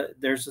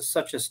there's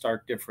such a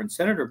stark difference.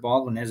 Senator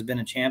Baldwin has been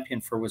a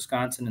champion for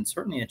Wisconsin and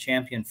certainly a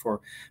champion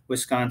for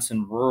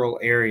Wisconsin rural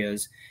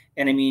areas.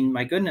 And I mean,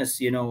 my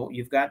goodness, you know,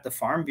 you've got the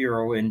Farm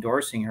Bureau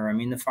endorsing her. I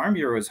mean, the Farm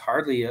Bureau is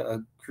hardly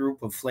a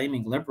group of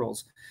flaming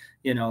liberals.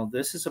 You know,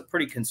 this is a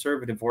pretty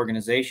conservative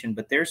organization,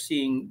 but they're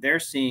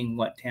seeing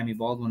what Tammy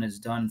Baldwin has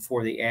done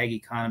for the ag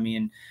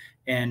economy,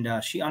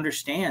 and she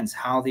understands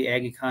how the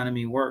ag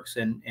economy works,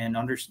 and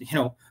you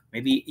know,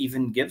 maybe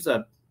even gives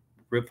a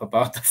rip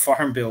about the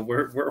Farm Bill,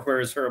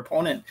 whereas her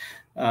opponent,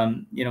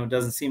 you know,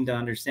 doesn't seem to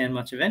understand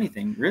much of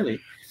anything, really.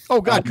 Oh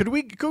God, could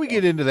we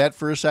get into that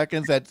for a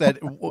second? That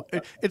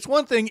it's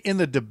one thing in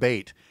the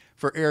debate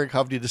for Eric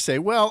Hovde to say,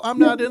 "Well, I'm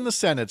not in the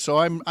Senate, so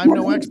I'm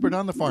no expert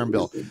on the Farm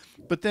Bill,"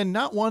 but then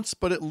not once,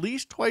 but at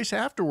least twice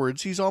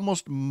afterwards, he's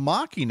almost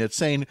mocking it,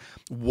 saying,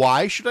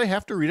 "Why should I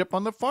have to read up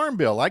on the Farm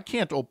Bill? I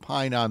can't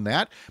opine on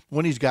that,"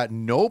 when he's got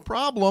no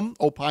problem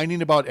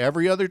opining about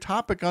every other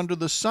topic under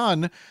the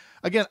sun.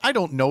 Again, I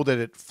don't know that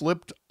it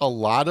flipped a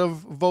lot of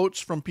votes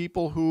from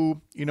people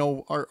who, you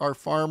know, are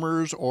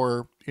farmers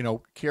or, you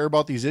know, care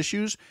about these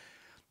issues.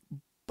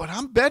 But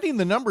I'm betting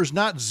the number's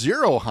not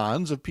zero,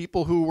 Hans, of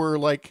people who were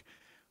like,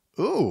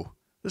 ooh,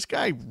 this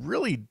guy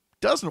really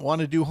doesn't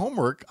want to do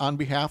homework on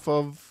behalf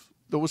of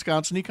the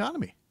Wisconsin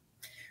economy.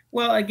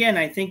 Well, again,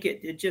 I think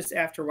it just,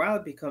 after a while,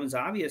 it becomes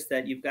obvious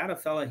that you've got a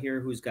fella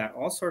here who's got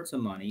all sorts of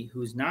money,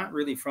 who's not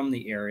really from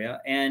the area.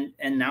 And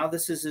now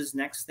this is his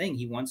next thing.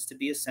 He wants to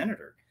be a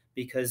senator,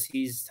 because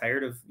he's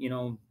tired of, you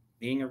know,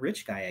 being a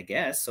rich guy, I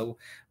guess. So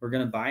we're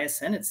going to buy a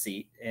Senate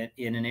seat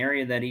in an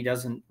area that he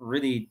doesn't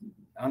really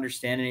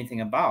understand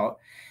anything about.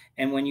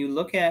 And when you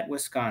look at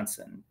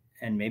Wisconsin,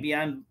 and maybe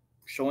I'm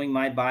showing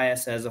my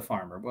bias as a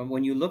farmer, but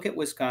when you look at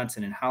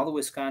Wisconsin and how the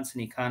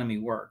Wisconsin economy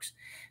works,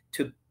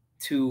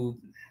 to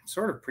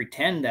sort of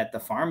pretend that the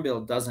Farm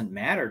Bill doesn't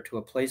matter to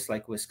a place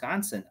like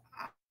Wisconsin,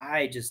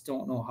 I just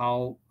don't know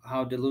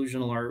how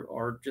delusional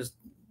or just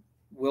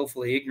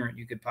willfully ignorant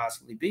you could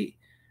possibly be.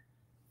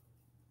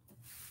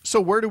 So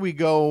where do we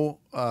go?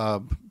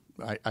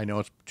 I know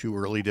it's too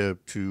early to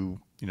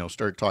you know,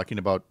 start talking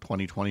about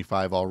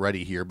 2025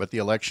 already here, but the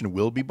election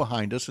will be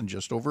behind us in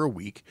just over a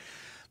week,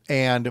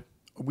 and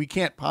we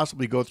can't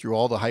possibly go through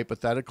all the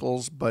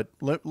hypotheticals. But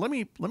let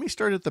me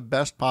start at the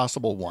best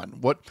possible one.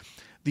 What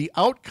the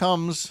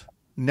outcomes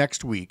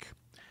next week,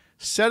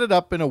 set it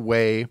up in a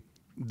way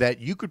that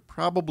you could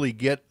probably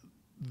get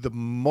the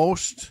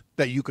most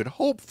that you could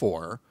hope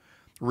for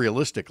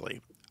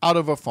realistically out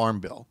of a Farm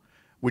Bill,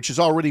 which is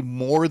already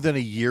more than a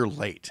year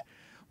late.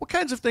 What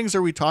kinds of things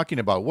are we talking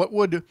about? What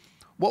would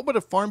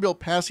a Farm Bill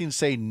passing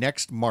say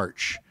next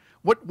March?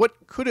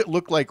 What could it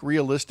look like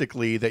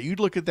realistically that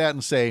you'd look at that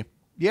and say,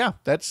 yeah,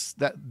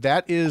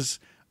 that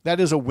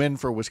is a win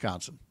for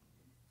Wisconsin?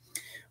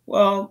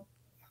 Well,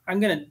 I'm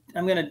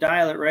gonna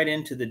dial it right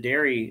into the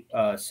dairy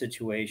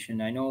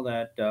situation. I know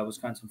that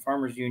Wisconsin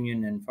Farmers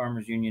Union and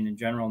Farmers Union in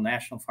general,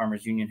 National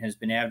Farmers Union, has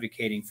been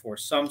advocating for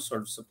some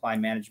sort of supply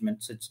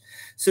management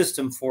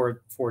system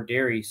for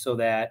dairy, so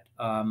that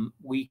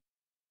we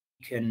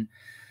can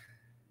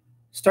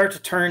start to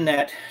turn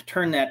that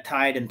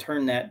tide and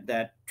turn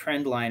that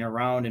trend line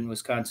around in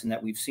Wisconsin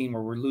that we've seen,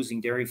 where we're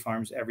losing dairy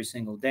farms every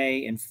single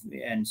day,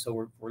 and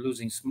so we're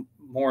losing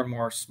more and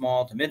more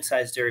small to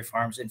mid-sized dairy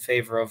farms in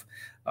favor of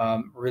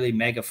really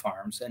mega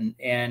farms,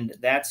 and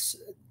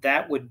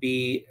that would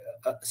be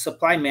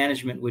supply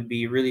management would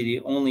be really the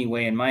only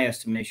way, in my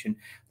estimation,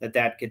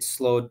 that gets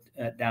slowed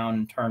down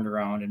and turned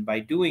around. And by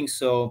doing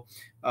so,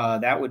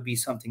 that would be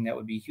something that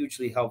would be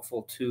hugely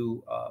helpful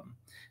to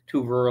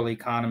rural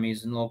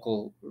economies and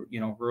local,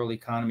 rural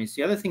economies.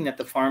 The other thing that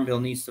the Farm Bill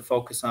needs to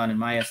focus on, in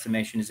my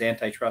estimation, is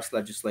antitrust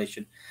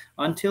legislation.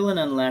 Until and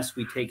unless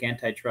we take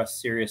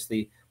antitrust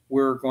seriously,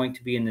 we're going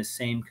to be in the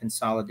same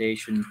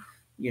consolidation,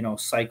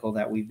 cycle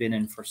that we've been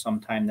in for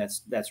some time.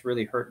 That's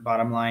really hurt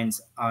bottom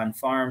lines on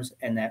farms,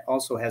 and that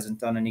also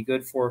hasn't done any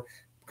good for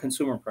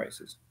consumer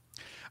prices.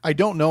 I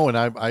don't know, and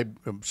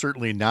I'm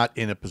certainly not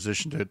in a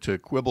position to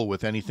quibble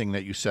with anything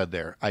that you said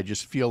there. I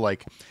just feel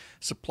like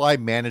supply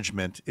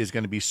management is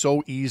going to be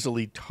so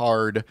easily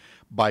tarred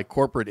by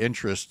corporate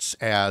interests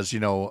as,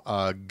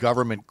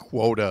 government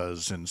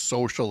quotas and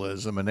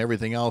socialism and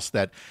everything else,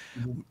 that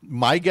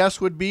my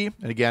guess would be,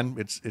 and again,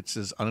 it's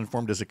as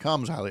uninformed as it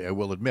comes, I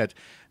will admit,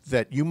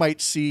 that you might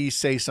see,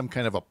 say, some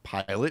kind of a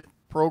pilot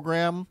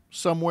program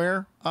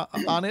somewhere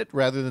on it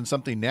rather than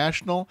something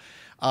national.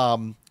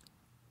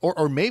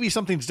 Or maybe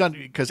something's done,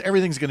 because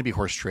everything's going to be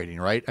horse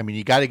trading, right? I mean,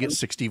 you got to get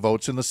 60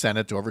 votes in the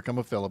Senate to overcome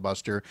a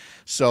filibuster.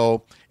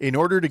 So in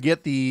order to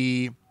get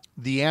the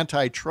the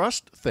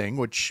antitrust thing,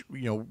 which,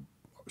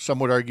 some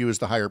would argue is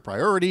the higher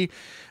priority,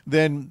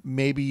 then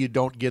maybe you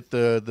don't get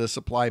the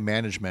supply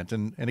management.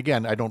 And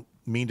again, I don't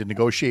mean to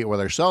negotiate with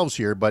ourselves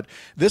here, but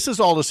this is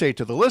all to say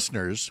to the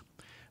listeners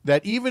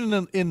that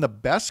even in the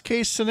best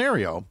case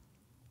scenario,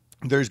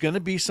 there's going to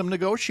be some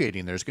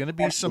negotiating. There's going to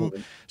be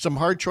some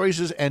hard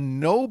choices, and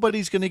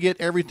nobody's going to get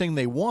everything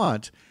they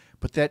want.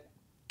 But that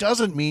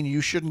doesn't mean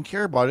you shouldn't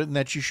care about it and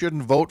that you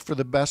shouldn't vote for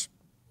the best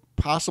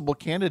possible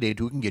candidate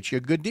who can get you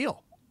a good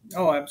deal.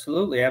 Oh,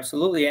 absolutely.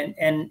 Absolutely.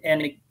 And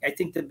I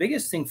think the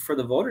biggest thing for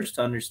the voters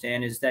to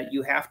understand is that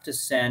you have to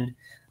send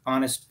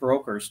honest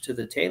brokers to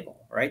the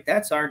table, right?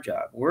 That's our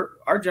job.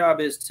 Our job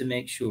is to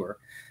make sure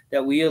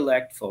that we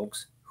elect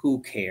folks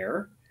who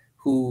care,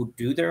 who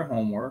do their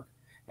homework,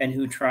 and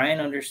who try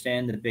and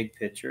understand the big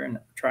picture and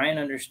try and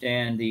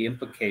understand the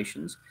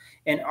implications,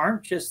 and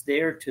aren't just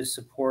there to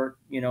support,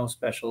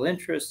 special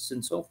interests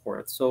and so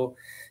forth. So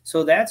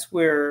that's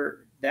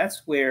where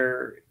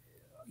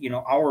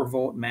our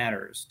vote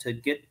matters, to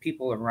get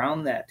people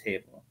around that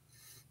table.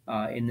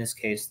 In this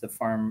case, the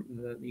farm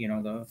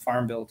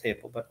bill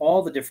table, but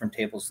all the different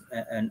tables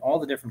and all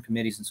the different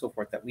committees and so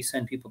forth that we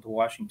send people to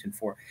Washington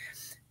for.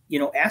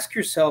 Ask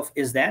yourself,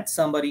 is that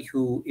somebody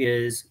who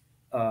is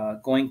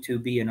going to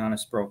be an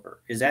honest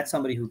broker? Is that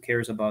somebody who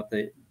cares about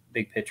the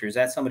big picture? Is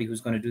that somebody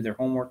who's going to do their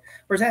homework?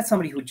 Or is that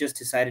somebody who just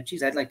decided,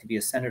 geez, I'd like to be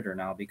a senator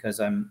now because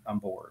I'm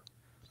bored?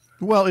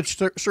 Well, it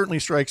certainly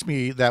strikes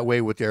me that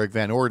way with Eric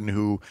Van Orden,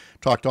 who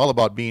talked all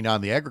about being on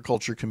the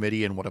Agriculture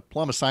Committee and what a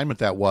plum assignment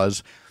that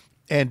was,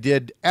 and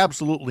did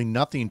absolutely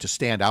nothing to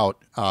stand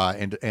out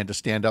and to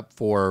stand up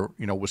for,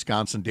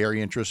 Wisconsin dairy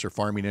interests or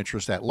farming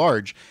interests at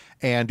large.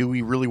 And do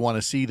we really want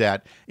to see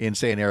that in,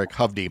 say, an Eric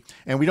Hovde?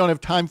 And we don't have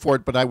time for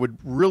it, but I would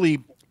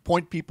really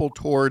point people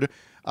toward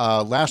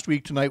Last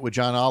Week Tonight with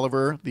John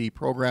Oliver, the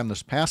program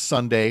this past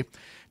Sunday,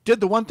 did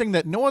the one thing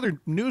that no other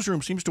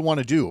newsroom seems to want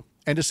to do,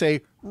 and to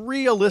say,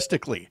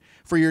 realistically,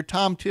 for your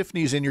Tom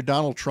Tiffany's and your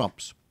Donald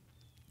Trumps,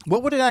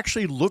 what would it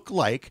actually look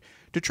like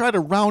to try to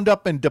round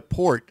up and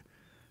deport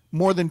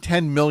more than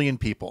 10 million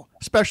people,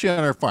 especially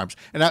on our farms?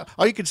 And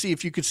all you can see,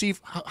 if you could see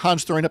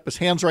Hans throwing up his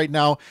hands right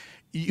now,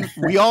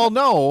 we all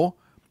know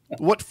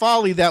what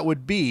folly that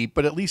would be,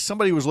 but at least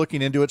somebody was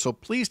looking into it. So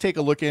please take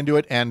a look into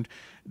it. And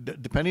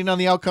depending on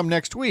the outcome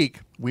next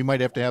week, we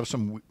might have to have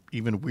some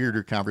even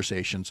weirder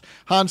conversations.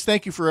 Hans,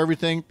 thank you for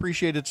everything.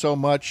 Appreciate it so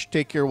much.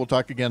 Take care. We'll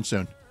talk again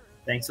soon.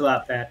 Thanks a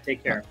lot, Pat.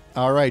 Take care.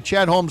 All right.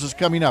 Chad Holmes is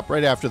coming up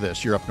right after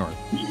this. You're Up North.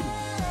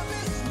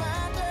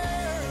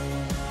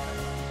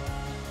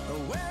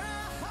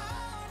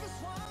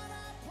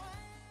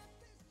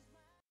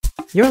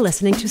 You're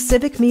listening to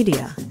Civic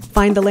Media.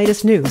 Find the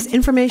latest news,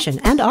 information,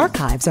 and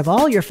archives of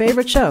all your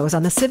favorite shows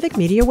on the Civic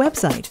Media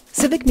website,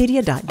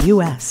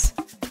 civicmedia.us.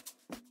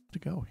 To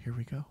go. Here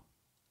we go.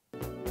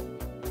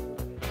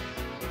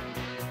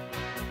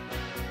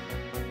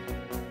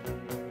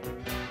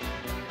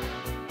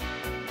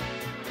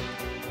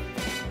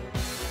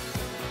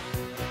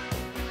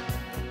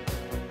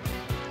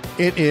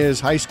 It is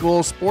high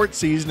school sports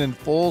season in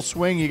full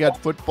swing. You got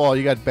football,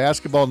 you got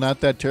basketball not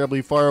that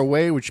terribly far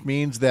away, which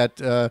means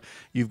that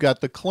you've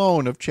got the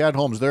clone of Chad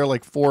Holmes. There are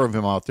like 4 of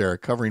him out there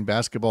covering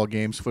basketball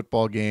games,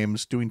 football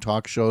games, doing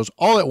talk shows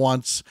all at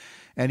once,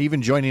 and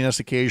even joining us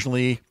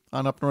occasionally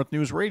on Up North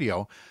News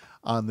Radio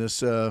on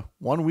this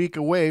 1 week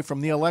away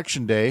from the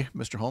election day.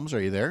 Mr. Holmes,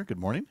 are you there? Good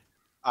morning.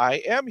 I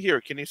am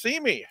here. Can you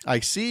see me? I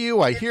see you.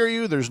 I hear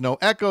you. There's no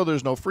echo.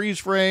 There's no freeze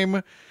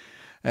frame.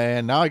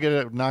 And now I get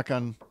to knock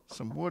on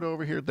some wood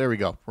over here. There we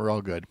go. We're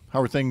all good.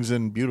 How are things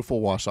in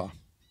beautiful Wausau?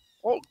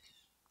 Oh,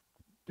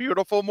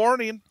 beautiful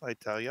morning, I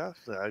tell you.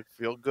 I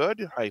feel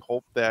good. I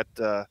hope that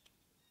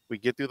we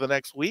get through the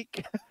next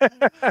week.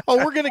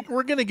 Oh,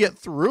 we're gonna get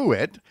through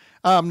it.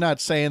 I'm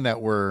not saying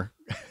that we're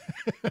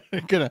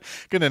gonna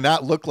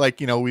not look like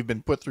we've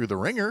been put through the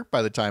ringer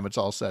by the time it's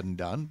all said and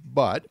done.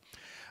 But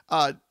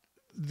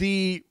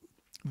the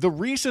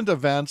recent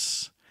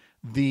events,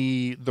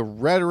 the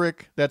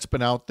rhetoric that's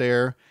been out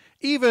there,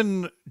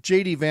 even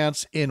J.D.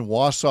 Vance in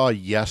Wausau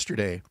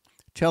yesterday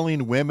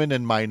telling women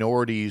and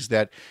minorities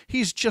that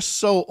he's just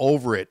so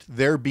over it.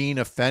 They're being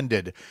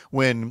offended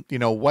when,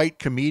 white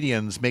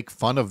comedians make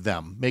fun of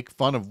them, make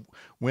fun of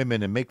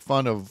women and make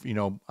fun of,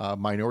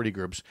 minority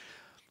groups.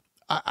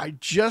 I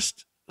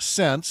just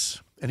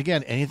sense, and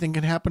again, anything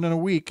can happen in a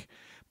week,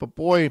 but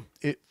boy,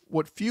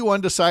 what few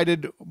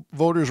undecided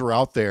voters are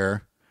out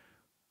there.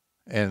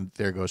 And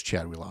there goes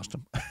Chad. We lost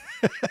him.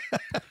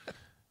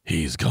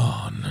 He's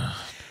gone.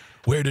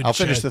 Where did I'll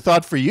finish the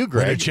thought for you,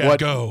 Greg. Where did Chad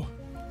go?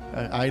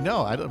 I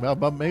know. I don't know.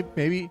 But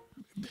maybe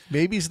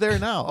he's there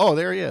now. Oh,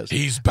 there he is.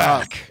 He's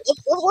back.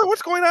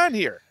 What's going on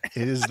here?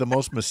 It is the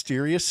most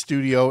mysterious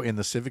studio in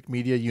the Civic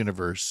Media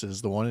universe.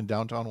 Is the one in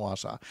downtown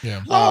Wausau.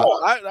 Yeah.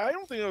 I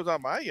don't think it was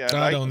on my end.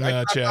 I don't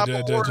know, Chad.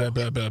 I'm more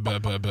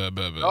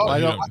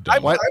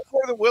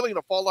than willing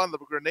to fall on the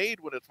grenade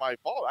when it's my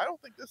fault. I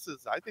don't think this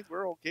is. I think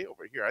we're okay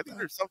over here. I think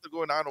there's something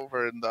going on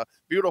over in the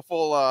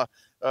beautiful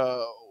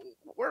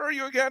Where are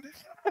you again?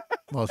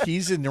 Well,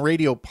 he's in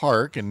Radio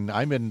Park, and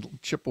I'm in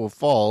Chippewa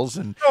Falls,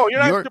 and No, you're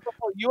not in Chippewa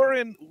Falls. You're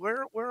in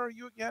where are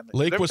you again?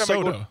 Lake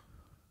Wissota.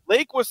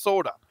 Lake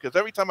Wissota, because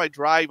every time I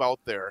drive out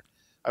there,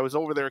 I was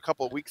over there a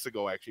couple of weeks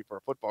ago actually for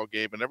a football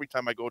game, and every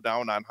time I go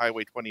down on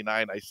Highway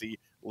 29, I see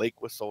Lake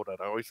Wissota, and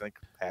I always think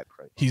Pat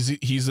Craig.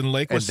 He's in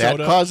Lake and Wissota.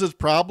 That causes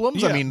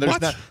problems. Yeah, I mean, there's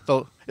what? not.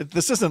 So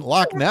this isn't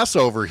Loch Ness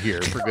over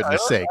here, for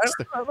goodness sakes.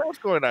 I don't know what's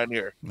going on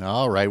here.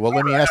 All right. Well,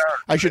 let me ask.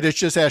 I should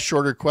just ask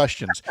shorter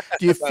questions.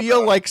 Do you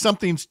feel like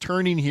something's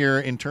turning here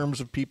in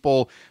terms of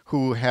people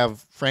who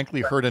have,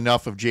 frankly, heard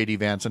enough of J.D.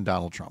 Vance and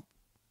Donald Trump?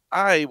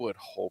 I would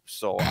hope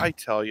so. I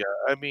tell you.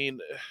 I mean,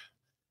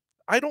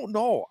 I don't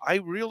know. I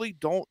really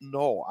don't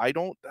know.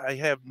 I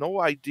have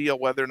no idea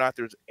whether or not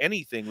there's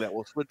anything that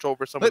will switch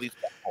over some of these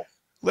people.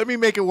 Let me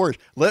make it worse.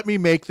 Let me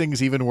make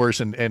things even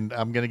worse, and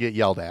I'm going to get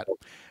yelled at.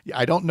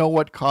 I don't know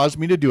what caused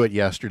me to do it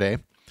yesterday,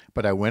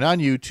 but I went on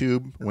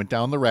YouTube, went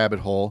down the rabbit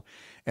hole,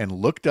 and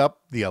looked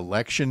up the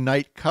election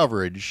night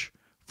coverage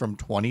from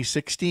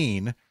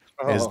 2016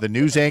 as the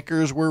news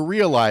anchors were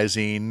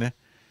realizing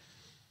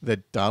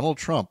that Donald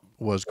Trump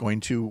was going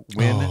to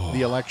win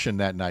the election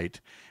that night.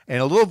 And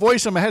a little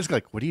voice in my head is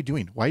like, what are you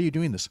doing? Why are you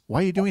doing this?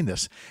 Why are you doing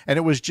this? And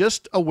it was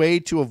just a way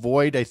to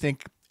avoid, I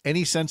think,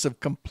 any sense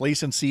of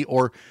complacency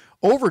or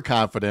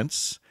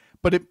overconfidence.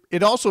 But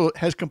it also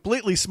has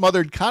completely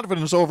smothered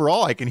confidence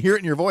overall. I can hear it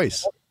in your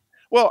voice.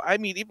 Well, I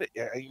mean, even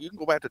you can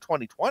go back to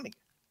 2020.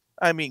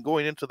 I mean,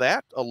 going into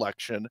that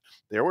election,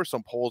 there were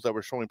some polls that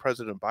were showing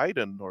President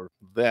Biden, or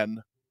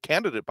then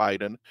candidate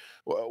Biden,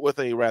 with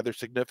a rather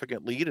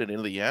significant lead. And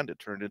in the end, it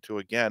turned into,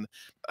 again,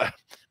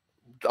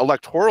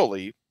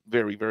 electorally,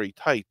 very, very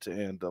tight.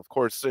 And of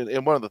course,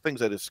 and one of the things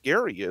that is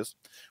scary is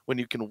when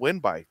you can win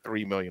by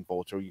 3 million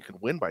votes, or you can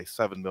win by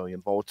 7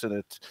 million votes, and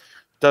it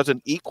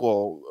doesn't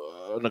equal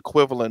an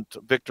equivalent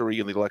victory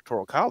in the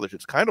Electoral College.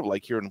 It's kind of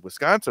like here in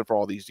Wisconsin for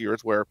all these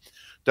years, where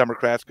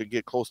Democrats could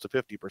get close to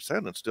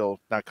 50% and still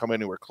not come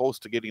anywhere close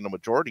to getting a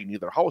majority in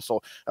either house.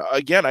 So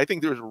again, I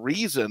think there's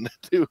reason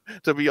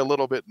to be a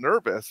little bit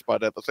nervous,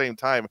 but at the same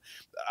time,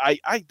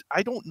 I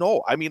don't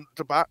know. I mean,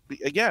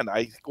 again,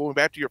 going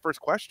back to your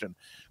first question,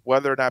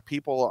 whether or not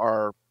people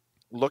are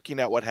looking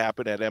at what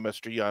happened at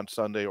MSG on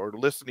Sunday, or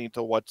listening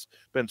to what's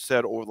been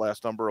said over the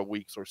last number of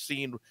weeks, or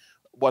seeing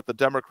what the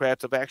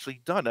Democrats have actually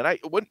done. And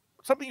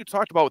something you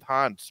talked about with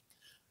Hans,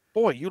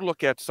 boy, you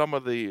look at some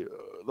of the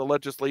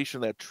legislation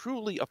that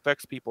truly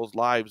affects people's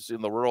lives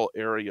in the rural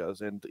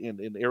areas and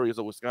in areas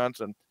of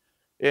Wisconsin.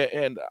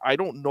 And I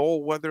don't know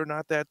whether or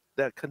not that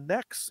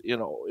connects, in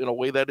a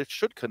way that it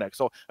should connect.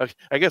 So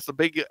I guess the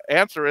big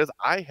answer is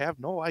I have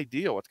no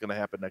idea what's going to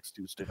happen next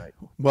Tuesday night.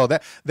 Well,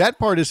 that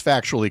part is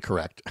factually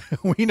correct.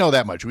 We know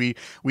that much. We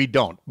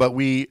don't, but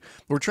we're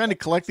trying to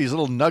collect these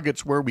little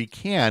nuggets where we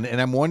can.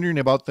 And I'm wondering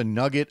about the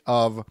nugget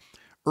of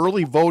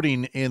early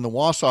voting in the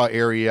Wausau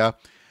area.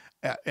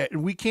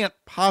 We can't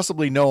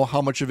possibly know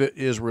how much of it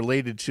is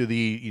related to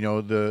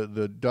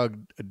the Doug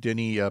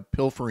Denny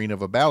pilfering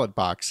of a ballot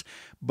box,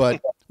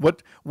 but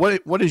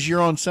what is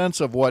your own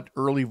sense of what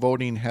early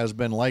voting has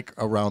been like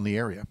around the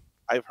area?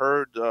 I've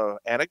heard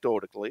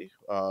anecdotally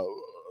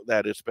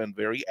that it's been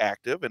very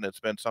active, and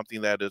it's been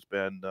something that has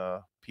been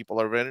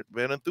people have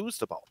been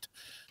enthused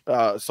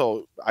about.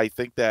 So I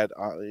think that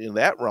in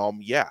that realm,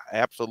 yeah,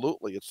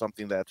 absolutely, it's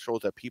something that shows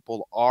that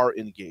people are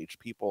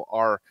engaged, people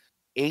are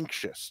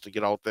anxious to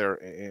get out there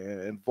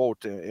and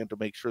vote, and to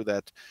make sure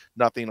that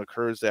nothing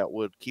occurs that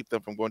would keep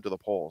them from going to the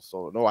polls.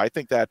 So no, I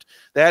think that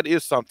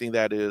is something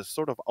that is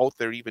sort of out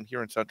there, even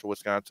here in central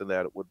Wisconsin,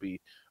 that it would be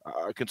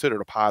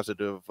considered a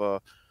positive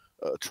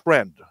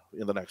trend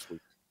in the next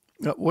week.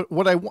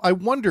 What I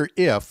wonder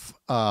if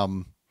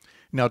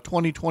now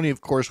 2020,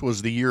 of course,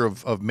 was the year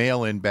of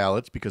mail-in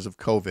ballots because of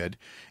COVID,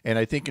 and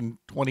I think in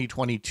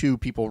 2022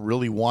 people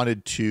really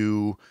wanted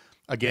to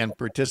again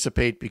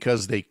participate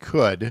because they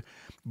could.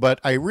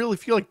 But I really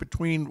feel like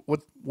between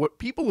what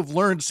people have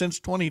learned since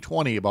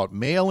 2020 about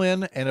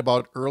mail-in and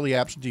about early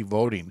absentee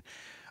voting,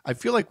 I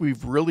feel like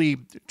we've really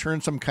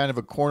turned some kind of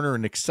a corner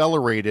and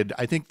accelerated.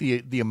 I think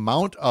the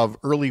amount of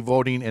early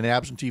voting and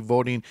absentee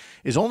voting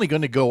is only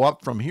going to go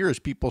up from here as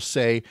people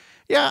say,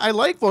 yeah, I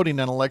like voting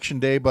on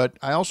election day, but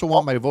I also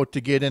want my vote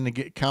to get in and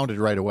get counted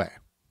right away.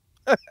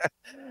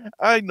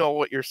 I know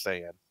what you're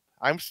saying.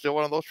 I'm still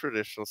one of those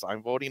traditionalists.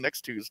 I'm voting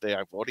next Tuesday.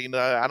 I'm voting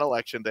on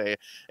election day,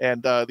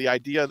 and the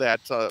idea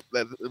that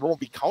it won't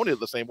be counted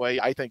the same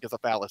way, I think, is a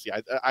fallacy.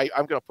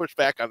 I'm going to push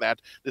back on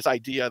that. This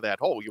idea that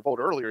you vote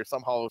earlier,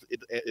 somehow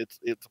it's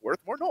worth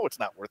more. No, it's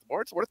not worth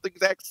more. It's worth the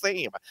exact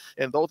same.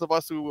 And those of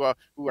us who are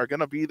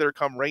going to be there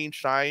come rain,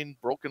 shine,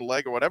 broken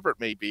leg, or whatever it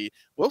may be,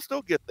 we'll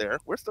still get there.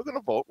 We're still going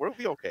to vote. We'll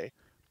be okay.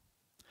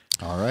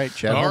 All right,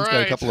 Chad Holmes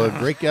got a couple of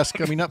great guests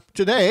coming up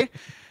today.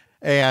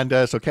 And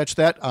so catch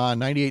that on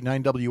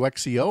 98.9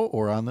 WXCO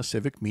or on the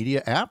Civic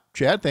Media app.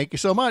 Chad, thank you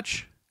so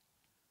much.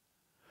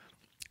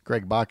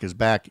 Greg Bach is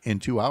back in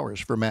 2 hours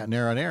for Matt and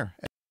Air on Air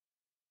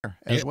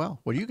as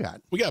well. What do you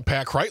got? We got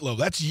Pat Kreitlow.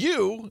 That's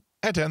you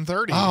At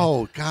 10:30.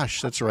 Oh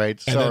gosh, that's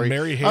right. And then Sorry.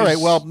 Mary Hayes- All right.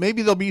 Well,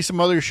 maybe there'll be some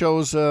other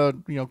shows,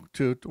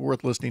 to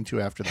worth listening to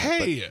after that.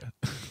 Hey,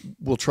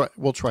 but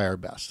we'll try our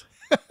best.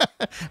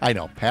 I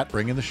know, Pat,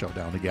 bringing the show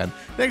down again.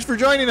 Thanks for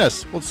joining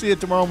us. We'll see you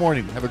tomorrow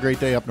morning. Have a great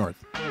day up north.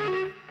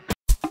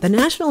 The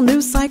national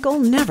news cycle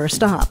never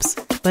stops,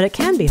 but it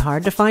can be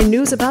hard to find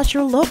news about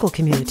your local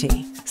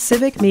community.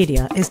 Civic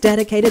Media is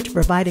dedicated to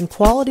providing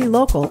quality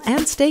local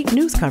and state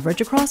news coverage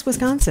across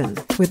Wisconsin.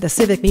 With the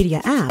Civic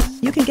Media app,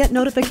 you can get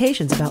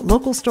notifications about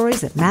local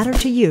stories that matter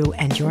to you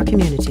and your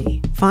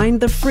community.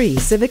 Find the free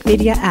Civic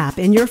Media app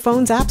in your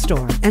phone's app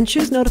store and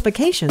choose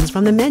notifications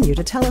from the menu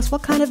to tell us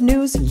what kind of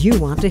news you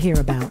want to hear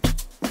about.